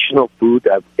nutritional food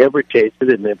I've ever tasted,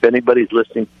 and if anybody's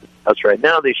listening to us right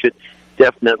now, they should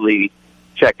definitely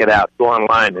check it out. Go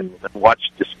online and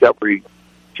watch Discovery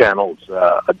Channel's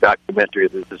a documentary.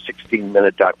 There's a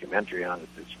 16-minute documentary on it.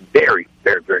 It's very,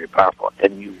 very, very powerful,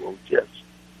 and you will just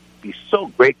be so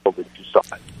grateful that you saw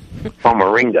it from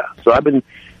moringa. So I've been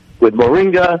with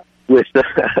moringa, with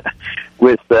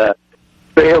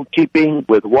trail keeping,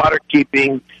 with water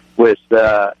keeping, with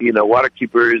water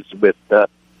keepers, with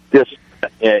just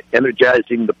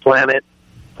energizing the planet.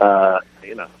 I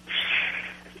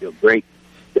feel great.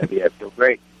 Debbie, I feel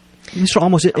great. Mr.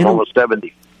 Olmos, I'm almost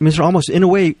 70. Mr. Olmos, in a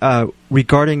way,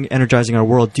 regarding energizing our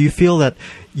world, do you feel that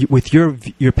with your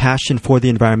passion for the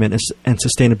environment and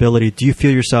sustainability, do you feel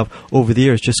yourself over the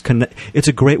years just connect? It's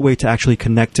a great way to actually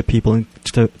connect to people and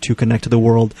to connect to the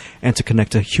world and to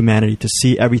connect to humanity, to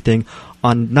see everything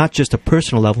on not just a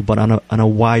personal level, but on a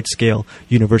wide scale,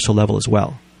 universal level as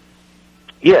well.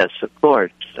 Yes, of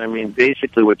course. I mean,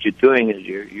 basically, what you're doing is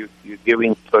you're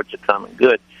giving towards a common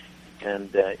good,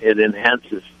 and it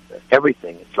enhances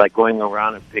everything. It's like going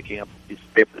around and picking up a piece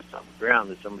of paper that's on the ground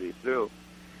that somebody threw,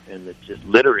 and it's just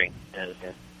littering. And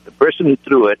the person who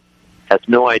threw it has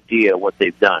no idea what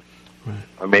they've done, right.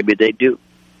 Or maybe they do.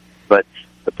 But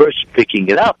the person picking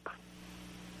it up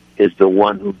is the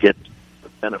one who gets the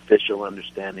beneficial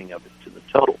understanding of it to the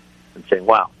total and saying,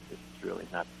 wow, this is really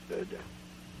not good.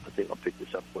 I think I'll pick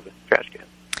this up with a trash can.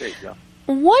 There you go.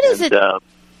 What is it? Go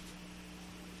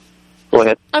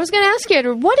ahead. I was going to ask you,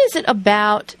 Edward, what is it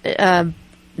about that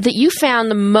you found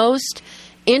the most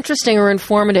interesting or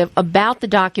informative about the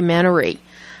documentary?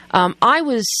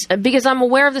 Because I'm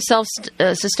aware of the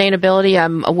self-sustainability,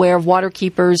 I'm aware of water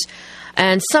keepers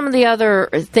and some of the other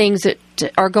things that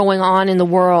are going on in the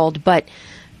world, but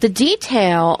the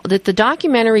detail that the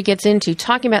documentary gets into,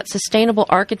 talking about sustainable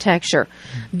architecture,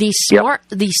 the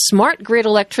smart grid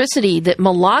electricity that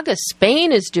Malaga,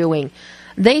 Spain is doing,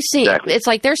 exactly. It's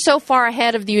like they're so far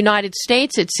ahead of the United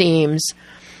States, it seems.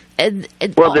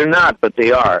 Well, they're not, but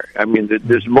they are. I mean,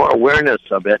 there's more awareness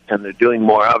of it, and they're doing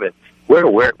more of it.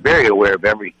 We're very aware of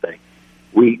everything.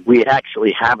 We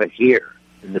actually have it here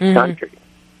in this country,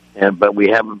 but we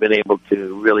haven't been able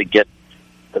to really get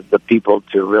the people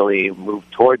to really move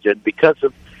towards it because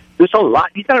of there's a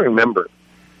lot. You got to remember.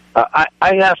 I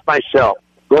asked myself,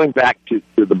 going back to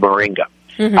the moringa,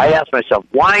 I asked myself,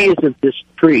 why isn't this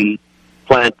tree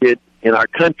planted in our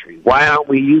country? Why aren't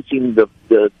we using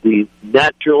the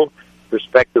natural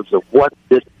perspectives of what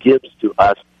this gives to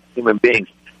us human beings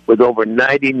with over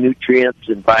 90 nutrients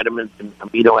and vitamins and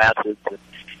amino acids,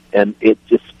 and it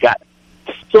just got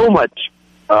so much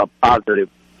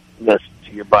positiveness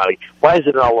to your body. Why is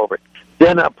it all over?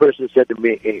 Then a person said to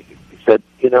me, he said,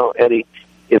 Eddie,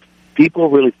 if people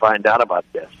really find out about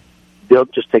this, they'll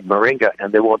just take moringa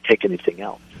and they won't take anything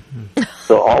else.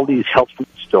 So all these health food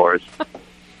stores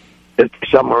that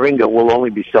sell moringa will only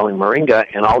be selling moringa,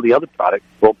 and all the other products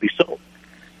won't be sold.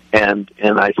 And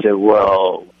I said,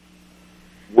 well,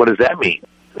 what does that mean?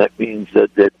 That means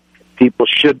that people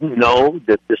shouldn't know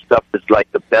that this stuff is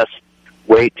like the best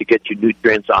way to get your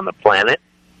nutrients on the planet.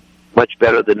 much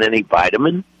better than any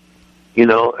vitamin. You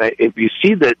know, if you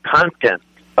see the content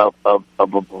of a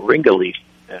moringa leaf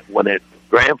when it's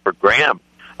gram for gram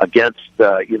against,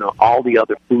 all the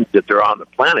other foods that there are on the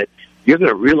planet, you're going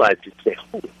to realize, you say,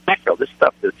 holy mackerel, this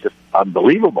stuff is just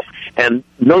unbelievable. And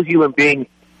no human being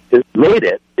has made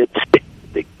it.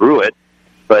 They grew it,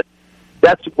 but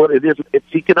that's what it is. It's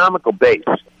economical based.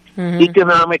 Mm-hmm.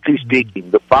 Economically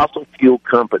speaking, the fossil fuel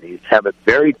companies have a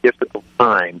very difficult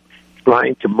time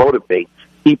trying to motivate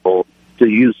people to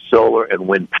use solar and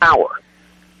wind power.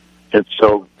 And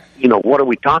so, what are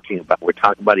we talking about? We're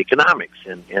talking about economics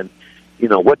and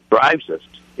what drives us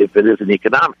if it isn't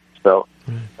economics. So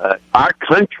our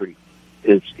country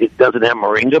it doesn't have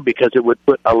moringa because it would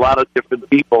put a lot of different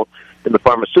people in the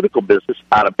pharmaceutical business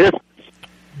out of business.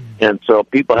 And so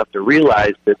people have to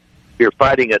realize that you're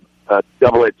fighting a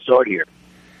double-edged sword here.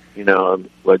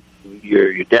 But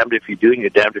you're damned if you do and you're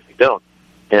damned if you don't.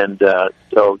 And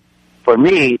so for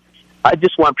me, I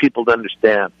just want people to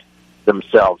understand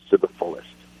themselves to the fullest.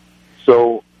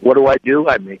 So what do?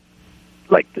 I make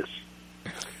like this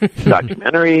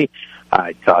documentary.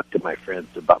 I talk to my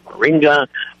friends about moringa.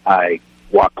 I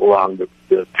walk along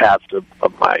the paths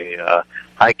of my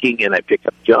hiking, and I pick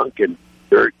up junk and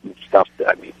dirt and stuff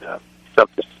stuff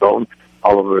that's thrown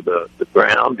all over the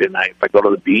ground. And if I go to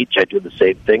the beach, I do the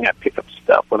same thing. I pick up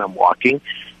stuff when I'm walking.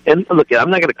 And look,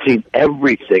 I'm not going to clean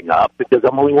everything up because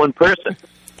I'm only one person.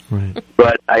 Right.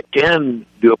 But I can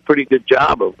do a pretty good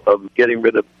job of getting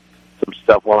rid of some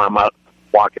stuff while I'm out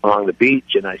walking along the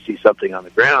beach and I see something on the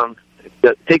ground.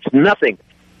 It takes nothing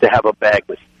to have a bag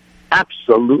with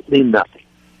absolutely nothing.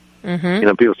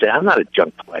 Mm-hmm. People say, I'm not a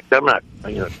junk collector. I'm not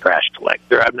a trash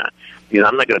collector. I'm not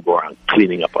going to go around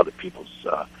cleaning up other people's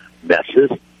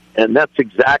messes. And that's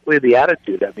exactly the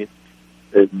attitude. I mean,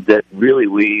 that really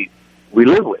we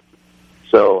live with.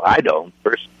 So I don't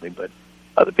personally, but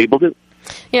other people do.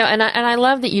 And I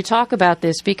love that you talk about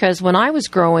this because when I was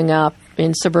growing up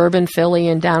in suburban Philly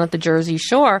and down at the Jersey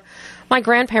Shore, my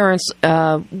grandparents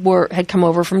had come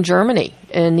over from Germany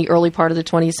in the early part of the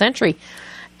 20th century,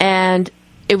 and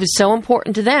it was so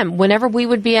important to them. Whenever we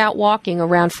would be out walking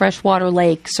around freshwater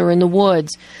lakes or in the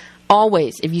woods,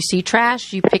 always, if you see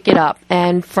trash, you pick it up.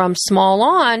 And from small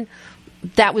on,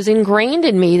 that was ingrained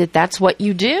in me that's what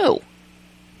you do.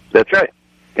 That's right.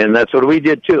 And that's what we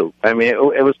did, too. I mean,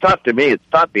 it was taught to me. It's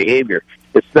taught behavior.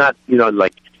 It's not,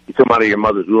 like you come out of your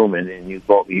mother's womb and you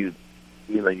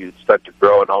start to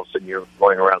grow, and all of a sudden you're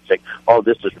going around saying, oh,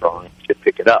 this is wrong. You should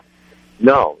pick it up.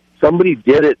 No. Somebody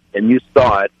did it, and you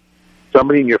saw it.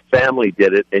 Somebody in your family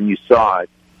did it, and you saw it,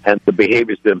 and the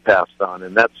behavior's been passed on.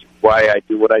 And that's why I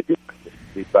do what I do.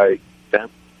 By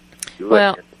family.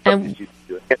 Well, and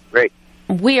great.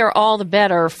 We are all the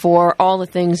better for all the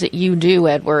things that you do,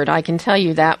 Edward. I can tell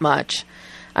you that much.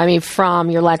 I mean, from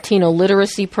your Latino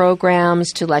literacy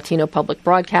programs to Latino public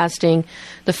broadcasting,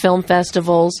 the film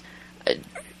festivals,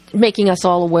 making us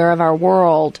all aware of our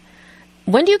world.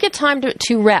 When do you get time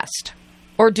to rest?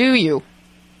 Or do you?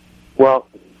 Well,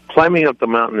 climbing up the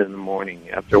mountain in the morning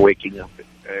after waking up.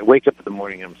 I wake up in the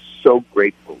morning, I'm so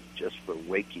grateful just for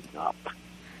waking up.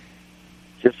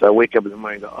 I wake up in the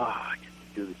morning and go, I can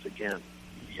do this again.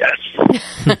 Yes.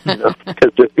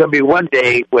 Because there's going to be one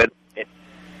day when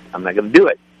I'm not going to do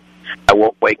it. I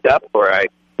won't wake up or I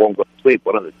won't go to sleep,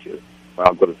 one of the two. Or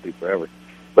I'll go to sleep forever.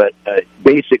 But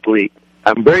basically,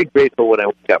 I'm very grateful when I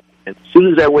wake up. And as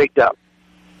soon as I wake up,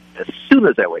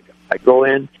 I go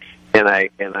in and I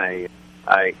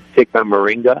take my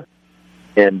moringa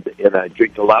and I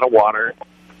drink a lot of water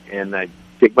and I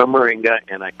take my moringa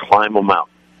and I climb a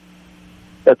mountain.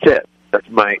 That's it. That's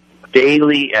my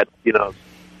daily at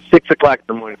 6 o'clock in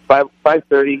the morning,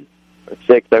 5:30 or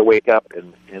 6. I wake up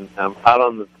and I'm out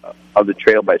on the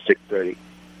trail by 6:30,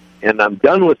 and I'm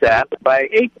done with that by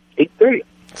 8:30.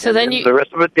 So then the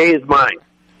rest of the day is mine.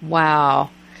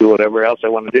 Wow. Do whatever else I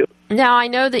want to do. Now I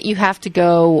know that you have to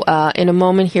go in a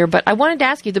moment here, but I wanted to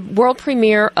ask you: the world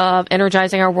premiere of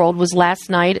Energizing Our World was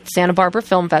last night at Santa Barbara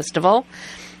Film Festival.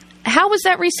 How was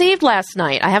that received last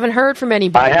night? I haven't heard from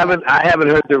anybody. I haven't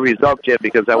heard the results yet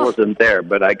because I wasn't there.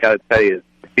 But I got to tell you,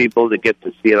 people that get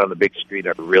to see it on the big screen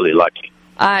are really lucky.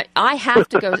 I have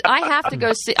to go. I have to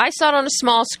go see. I saw it on a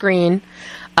small screen,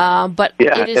 but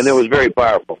and it was very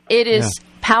powerful. It is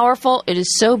powerful. It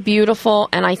is so beautiful,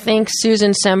 and I thank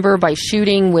Susan Sember by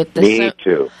shooting with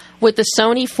the with the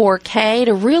Sony 4K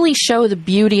to really show the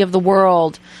beauty of the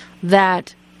world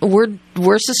that we're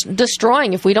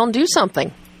destroying if we don't do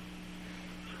something.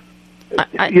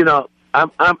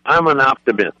 I'm an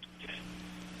optimist,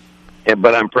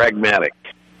 but I'm pragmatic.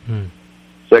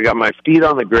 So I got my feet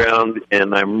on the ground,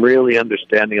 and I'm really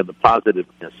understanding of the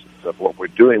positiveness of what we're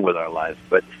doing with our lives,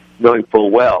 but knowing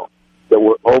full well that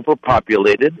we're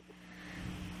overpopulated.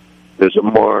 There's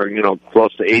more,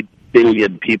 close to 8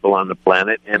 billion people on the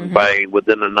planet, and by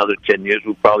within another 10 years,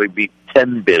 we'll probably be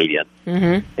 10 billion.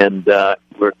 And our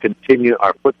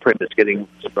footprint is getting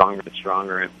stronger and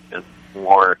stronger and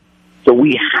more. So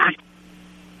we have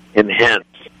to enhance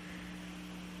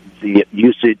the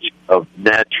usage of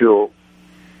natural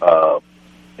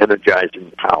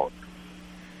energizing power.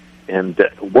 And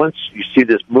once you see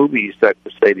this movie, you start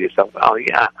to say to yourself, "Oh,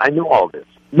 yeah, I know all this."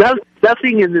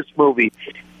 Nothing in this movie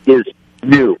is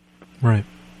new. Right.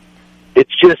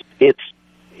 It's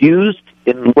used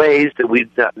in ways that we've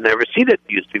never seen it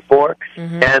used before,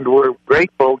 and we're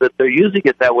grateful that they're using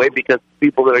it that way because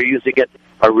people that are using it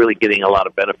are really getting a lot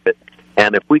of benefit.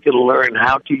 And if we can learn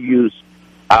how to use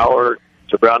our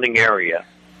surrounding area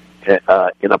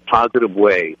in a positive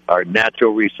way, our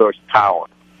natural resource power,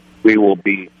 we will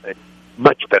be in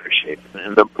much better shape.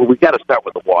 And we got to start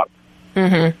with the water.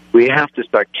 We have to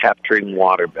start capturing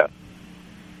water better.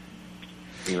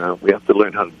 We have to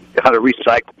learn how to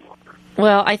recycle water.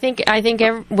 Well, I think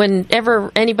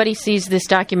whenever anybody sees this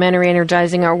documentary,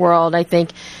 Energizing Our World, I think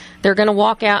they're going to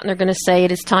walk out and they're going to say,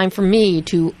 it is time for me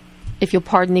to, if you'll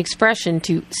pardon the expression,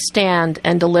 to stand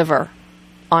and deliver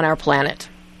on our planet.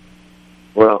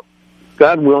 Well,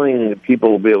 God willing,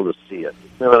 people will be able to see it.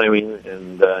 You know what I mean?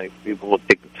 And people will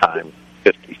take the time,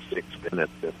 56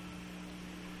 minutes, to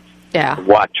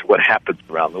watch what happens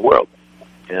around the world.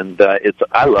 And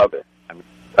I love it.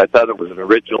 I thought it was an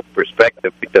original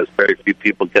perspective because very few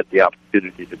people get the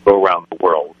opportunity to go around the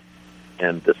world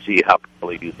and to see how people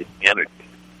are using energy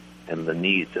and the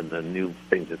needs and the new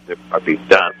things that are being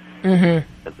done and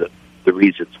the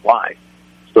reasons why.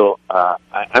 So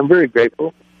I'm very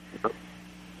grateful.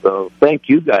 So thank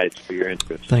you guys for your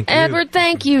interest. Thank you. Edward,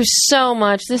 thank you so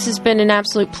much. This has been an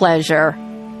absolute pleasure.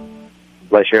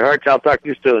 Bless your hearts. I'll talk to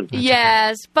you soon.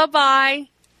 Yes. Bye-bye.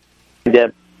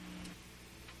 Deb.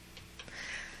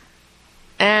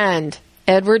 And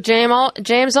Edward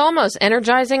James Olmos,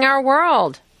 Energizing Our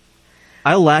World.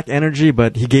 I lack energy,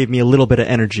 but he gave me a little bit of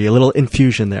energy, a little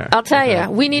infusion there. I'll tell you,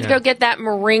 we need to go get that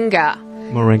moringa.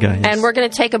 Moringa, yes. And we're going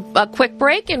to take a quick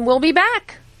break, and we'll be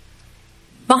back.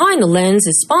 Behind the Lens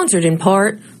is sponsored in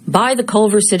part by the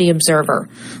Culver City Observer.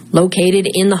 Located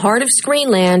in the heart of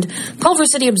Screenland, Culver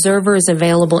City Observer is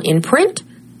available in print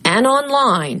and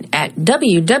online at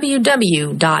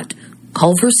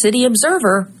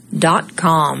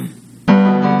www.culvercityobserver.com.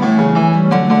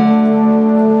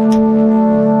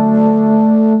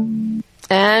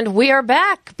 And we are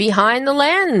back behind the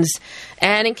lens.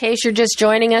 And in case you're just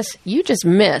joining us, you just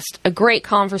missed a great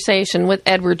conversation with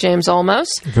Edward James Olmos.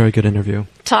 Very good interview.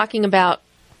 Talking about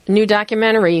a new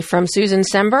documentary from Susan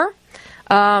Sember,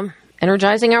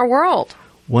 Energizing Our World.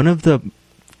 One of the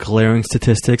glaring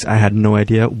statistics, I had no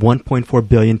idea, 1.4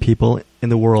 billion people in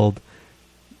the world,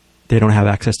 they don't have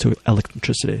access to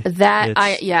electricity.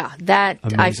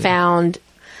 I found.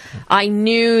 I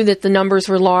knew that the numbers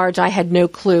were large. I had no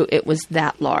clue it was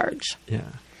that large. Yeah.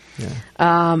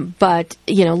 But,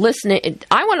 listening,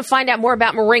 I want to find out more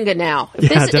about moringa now.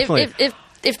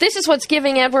 If this is what's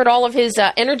giving Edward all of his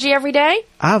energy every day.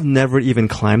 I've never even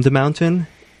climbed a mountain.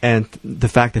 And the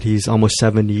fact that he's almost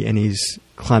 70 and he's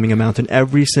climbing a mountain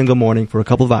every single morning for a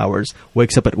couple of hours,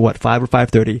 wakes up at, 5 or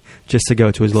 5:30 just to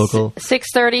go to his local...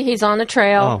 6:30, he's on the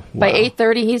trail. Oh, wow. By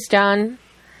 8:30, he's done.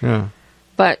 Yeah.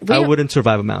 But I wouldn't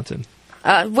survive a mountain.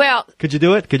 Could you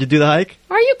do it? Could you do the hike?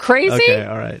 Are you crazy? Okay,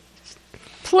 all right.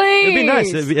 Please. It'd be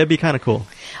nice. It'd be kind of cool.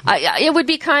 It would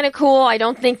be kind of cool. I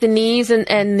don't think the knees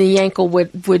and the ankle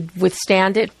would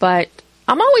withstand it, but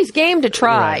I'm always game to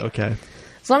try. Right, okay.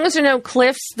 As long as there are no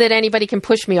cliffs that anybody can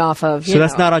push me off of. So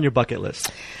that's not on your bucket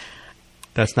list?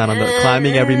 That's not on the...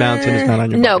 climbing every mountain is not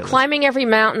on your bucket list? No, climbing every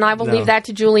mountain. I will leave that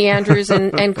to Julie Andrews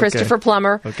and Christopher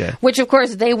Plummer. Okay. Which, of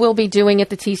course, they will be doing at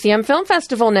the TCM Film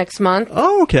Festival next month.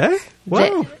 Oh, okay.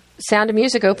 Wow. Sound of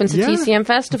Music opens the TCM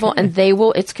Festival, and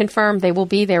it's confirmed, they will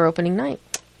be there opening night.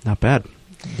 Not bad.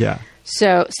 Yeah.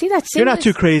 So, see, that's... You're not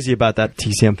too crazy about that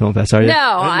TCM Film Fest, are you? No,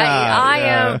 I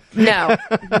am... No.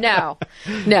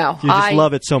 You just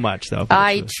love it so much, though.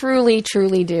 I truly,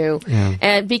 truly do. Yeah.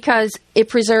 And because it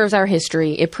preserves our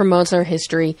history. It promotes our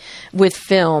history with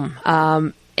film.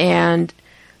 And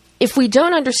if we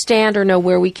don't understand or know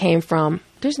where we came from,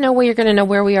 there's no way you're going to know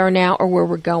where we are now or where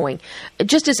we're going.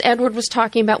 Just as Edward was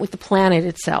talking about with the planet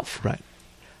itself. Right.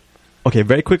 Okay,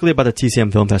 very quickly about the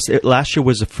TCM Film Fest. Last year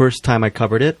was the first time I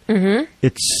covered it. Mm-hmm.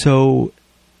 It's so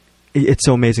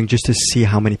amazing just to see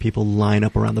how many people line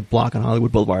up around the block on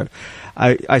Hollywood Boulevard.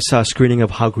 I saw a screening of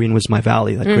How Green Was My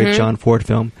Valley, that great John Ford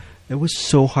film. It was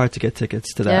so hard to get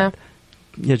tickets to that.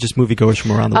 just moviegoers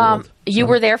from around the world. You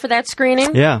were there for that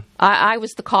screening? Yeah. I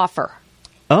was the cougher.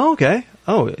 Oh, okay.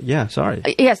 Oh, yeah, sorry.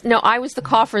 Yes, no, I was the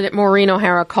cougher that Maureen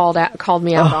O'Hara called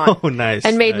me out on. Oh, nice.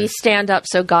 And made me stand up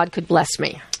so God could bless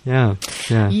me. Yeah.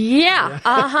 Yeah,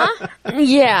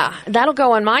 that'll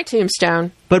go on my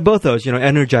tombstone. But both those,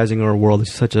 Energizing Our World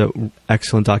is such an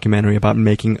excellent documentary about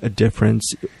making a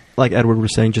difference. Like Edward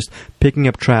was saying, just picking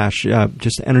up trash,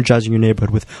 just energizing your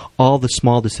neighborhood with all the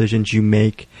small decisions you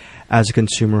make as a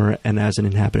consumer and as an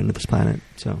inhabitant of this planet.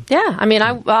 So yeah, I mean,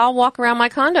 I'll walk around my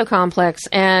condo complex,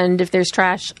 and if there's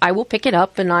trash, I will pick it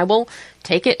up and I will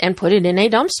take it and put it in a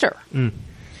dumpster.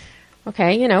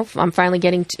 Okay, I'm finally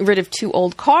getting rid of 2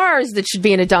 old cars that should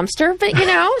be in a dumpster, but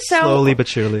so slowly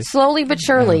but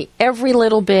surely, every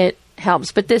little bit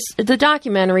helps. But the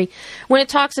documentary, when it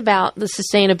talks about the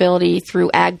sustainability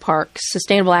through ag parks,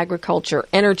 sustainable agriculture,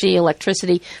 energy,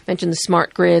 electricity, mentioned the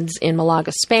smart grids in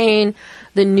Malaga, Spain,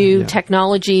 the new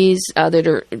technologies that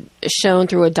are shown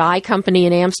through a dye company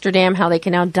in Amsterdam, how they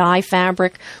can now dye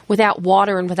fabric without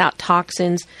water and without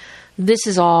toxins. This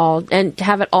is all, and to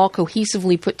have it all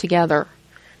cohesively put together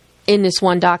in this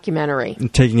one documentary.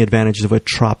 And taking advantage of a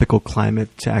tropical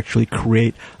climate to actually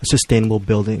create a sustainable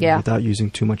building without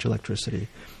using too much electricity.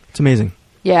 It's amazing.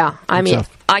 Yeah, I mean,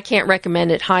 I can't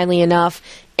recommend it highly enough.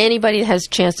 Anybody that has a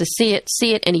chance to see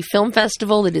it. Any film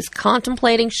festival that is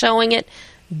contemplating showing it,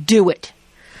 do it.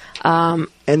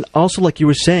 And also, like you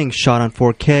were saying, shot on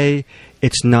 4K,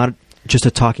 it's not just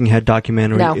a talking head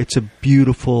documentary. No. It's a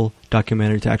beautiful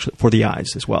documentary for the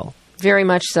eyes as well. Very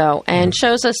much so, and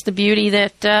shows us the beauty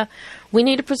that we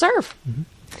need to preserve. Mm-hmm.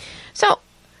 So,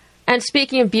 and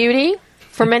speaking of beauty,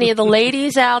 for many of the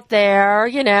ladies out there,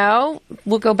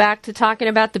 we'll go back to talking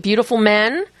about the beautiful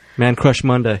men. Man Crush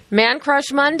Monday. Man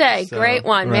Crush Monday. Great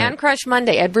one. Right. Man Crush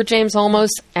Monday. Edward James Olmos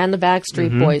and the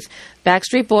Backstreet Boys.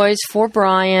 Backstreet Boys for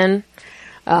Brian.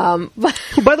 Who,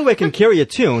 by the way, can carry a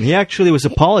tune. He actually was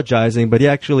apologizing, but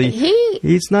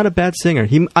he's not a bad singer.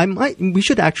 We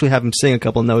should actually have him sing a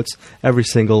couple notes every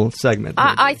single segment.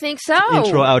 I think so.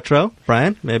 Intro, outro,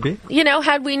 Brian, maybe.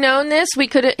 Had we known this,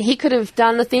 he could have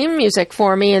done the theme music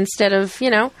for me instead of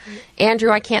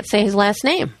Andrew. I can't say his last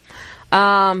name,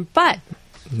 but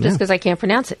just because I can't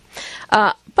pronounce it.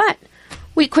 But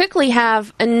we quickly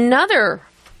have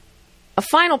a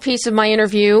final piece of my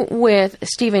interview with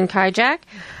Stephen Kijak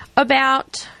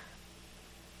about...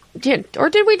 did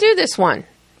we do this one?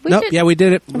 We did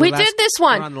it. We did this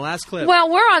one. We're on the last clip. Well,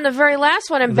 we're on the very last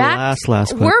one. And last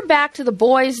clip. We're back to the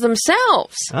boys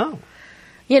themselves. Oh.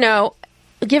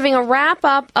 Giving a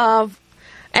wrap-up of...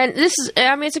 And this is...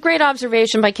 it's a great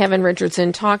observation by Kevin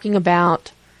Richardson talking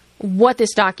about what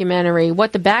this documentary,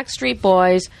 what the Backstreet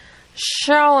Boys,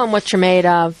 show them what you're made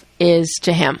of, is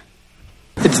to him.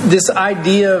 This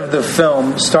idea of the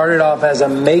film started off as a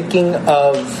making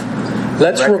of,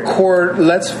 let's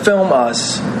film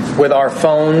us with our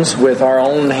phones, with our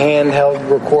own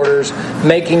handheld recorders,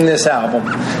 making this album,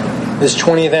 this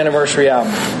 20th anniversary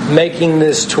album, making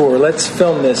this tour, let's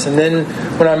film this. And then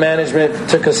when our management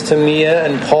took us to Mia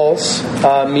and Pulse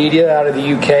Media out of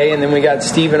the UK, and then we got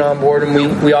Stephen on board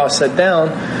and we all sat down,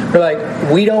 we're like,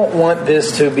 we don't want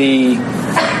this to be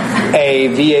a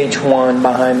VH1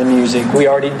 behind the music. We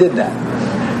already did that.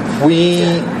 We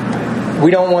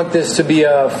don't want this to be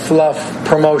a fluff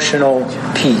promotional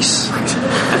piece.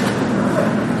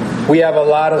 We have a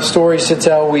lot of stories to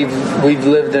tell. We've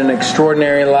lived an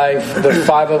extraordinary life. The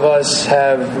 5 of us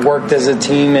have worked as a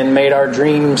team and made our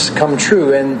dreams come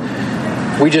true. And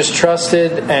we just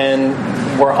trusted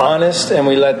and we're honest, and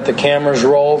we let the cameras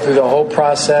roll through the whole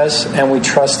process, and we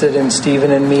trusted in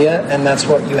Stephen and Mia, and that's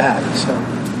what you have. So.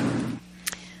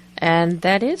 And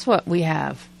that is what we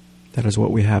have. That is what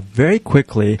we have. Very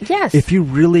quickly, yes. If you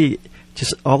really,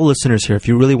 just all the listeners here, if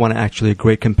you really want actually a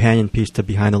great companion piece to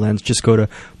Behind the Lens, just go to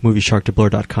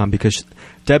movieshark2blur.com, because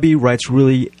Debbie writes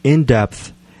really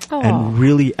in-depth and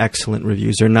really excellent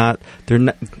reviews. They're not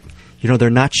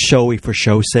showy for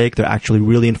show's sake. They're actually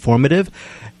really informative.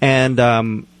 And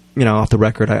off the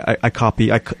record, I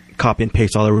copy and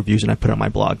paste all the reviews and I put it on my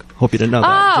blog. Hope you didn't know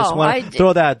that. Just want to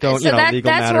throw that.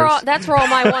 Legal matters. That's where all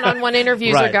my one-on-one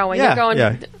interviews right. are going. Yeah, You're going.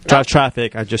 Yeah. Drive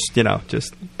traffic. I just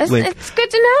link. It's good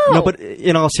to know. No, but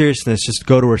in all seriousness, just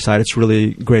go to her site. It's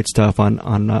really great stuff on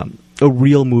a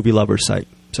real movie lover site.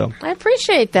 So I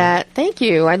appreciate that. Thank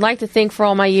you. I'd like to thank for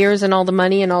all my years and all the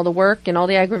money and all the work and all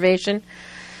the aggravation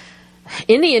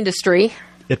in the industry.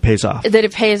 It pays off. That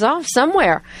it pays off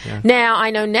somewhere. Yeah. Now, I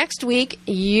know next week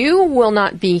you will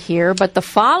not be here, but the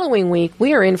following week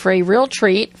we are in for a real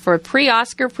treat for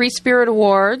pre-Oscar, pre-Spirit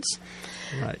Awards.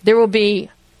 Right. There will be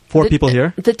 4 people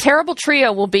here? The Terrible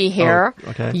Trio will be here. Oh,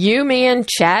 okay. You, me, and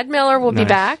Chad Miller will be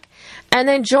back. And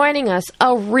then joining us,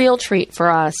 a real treat for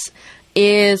us,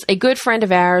 is a good friend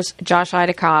of ours, Josh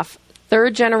Idikoff,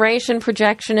 third-generation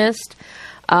projectionist.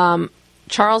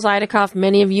 Charles Idikoff,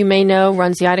 many of you may know,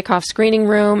 runs the Idikoff Screening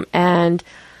Room. And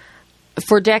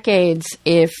for decades,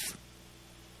 if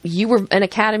you were an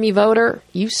Academy voter,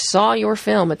 you saw your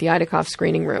film at the Idikoff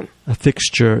Screening Room. A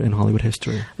fixture in Hollywood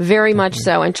history. Very much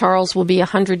so. And Charles will be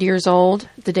 100 years old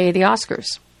the day of the Oscars.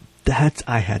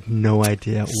 I had no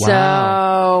idea.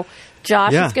 Wow. So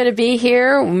Josh is going to be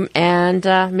here and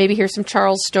maybe hear some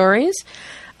Charles stories.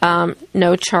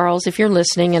 No, Charles, if you're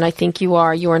listening, and I think you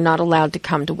are not allowed to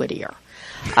come to Whittier.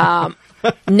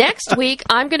 Next week,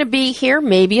 I'm going to be here,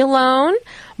 maybe alone,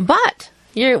 but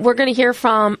we're going to hear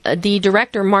from the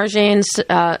director, Marjane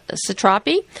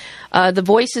Satrapi. The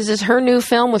Voices is her new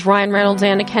film with Ryan Reynolds,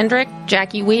 Anna Kendrick,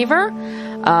 Jackie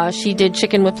Weaver. She did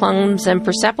Chicken with Plums and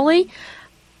Persepolis.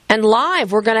 And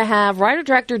live, we're going to have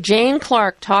writer-director Jane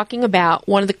Clark talking about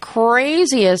one of the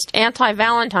craziest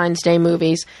anti-Valentine's Day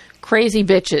movies, Crazy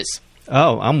Bitches.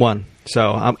 Oh, I'm one.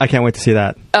 So I can't wait to see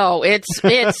that. Oh, it's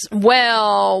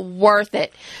well worth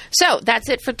it. So that's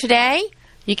it for today.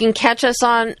 You can catch us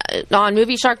on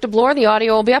Movie Shark DeBlore. The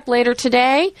audio will be up later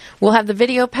today. We'll have the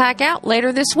video pack out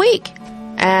later this week.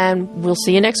 And we'll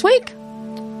see you next week.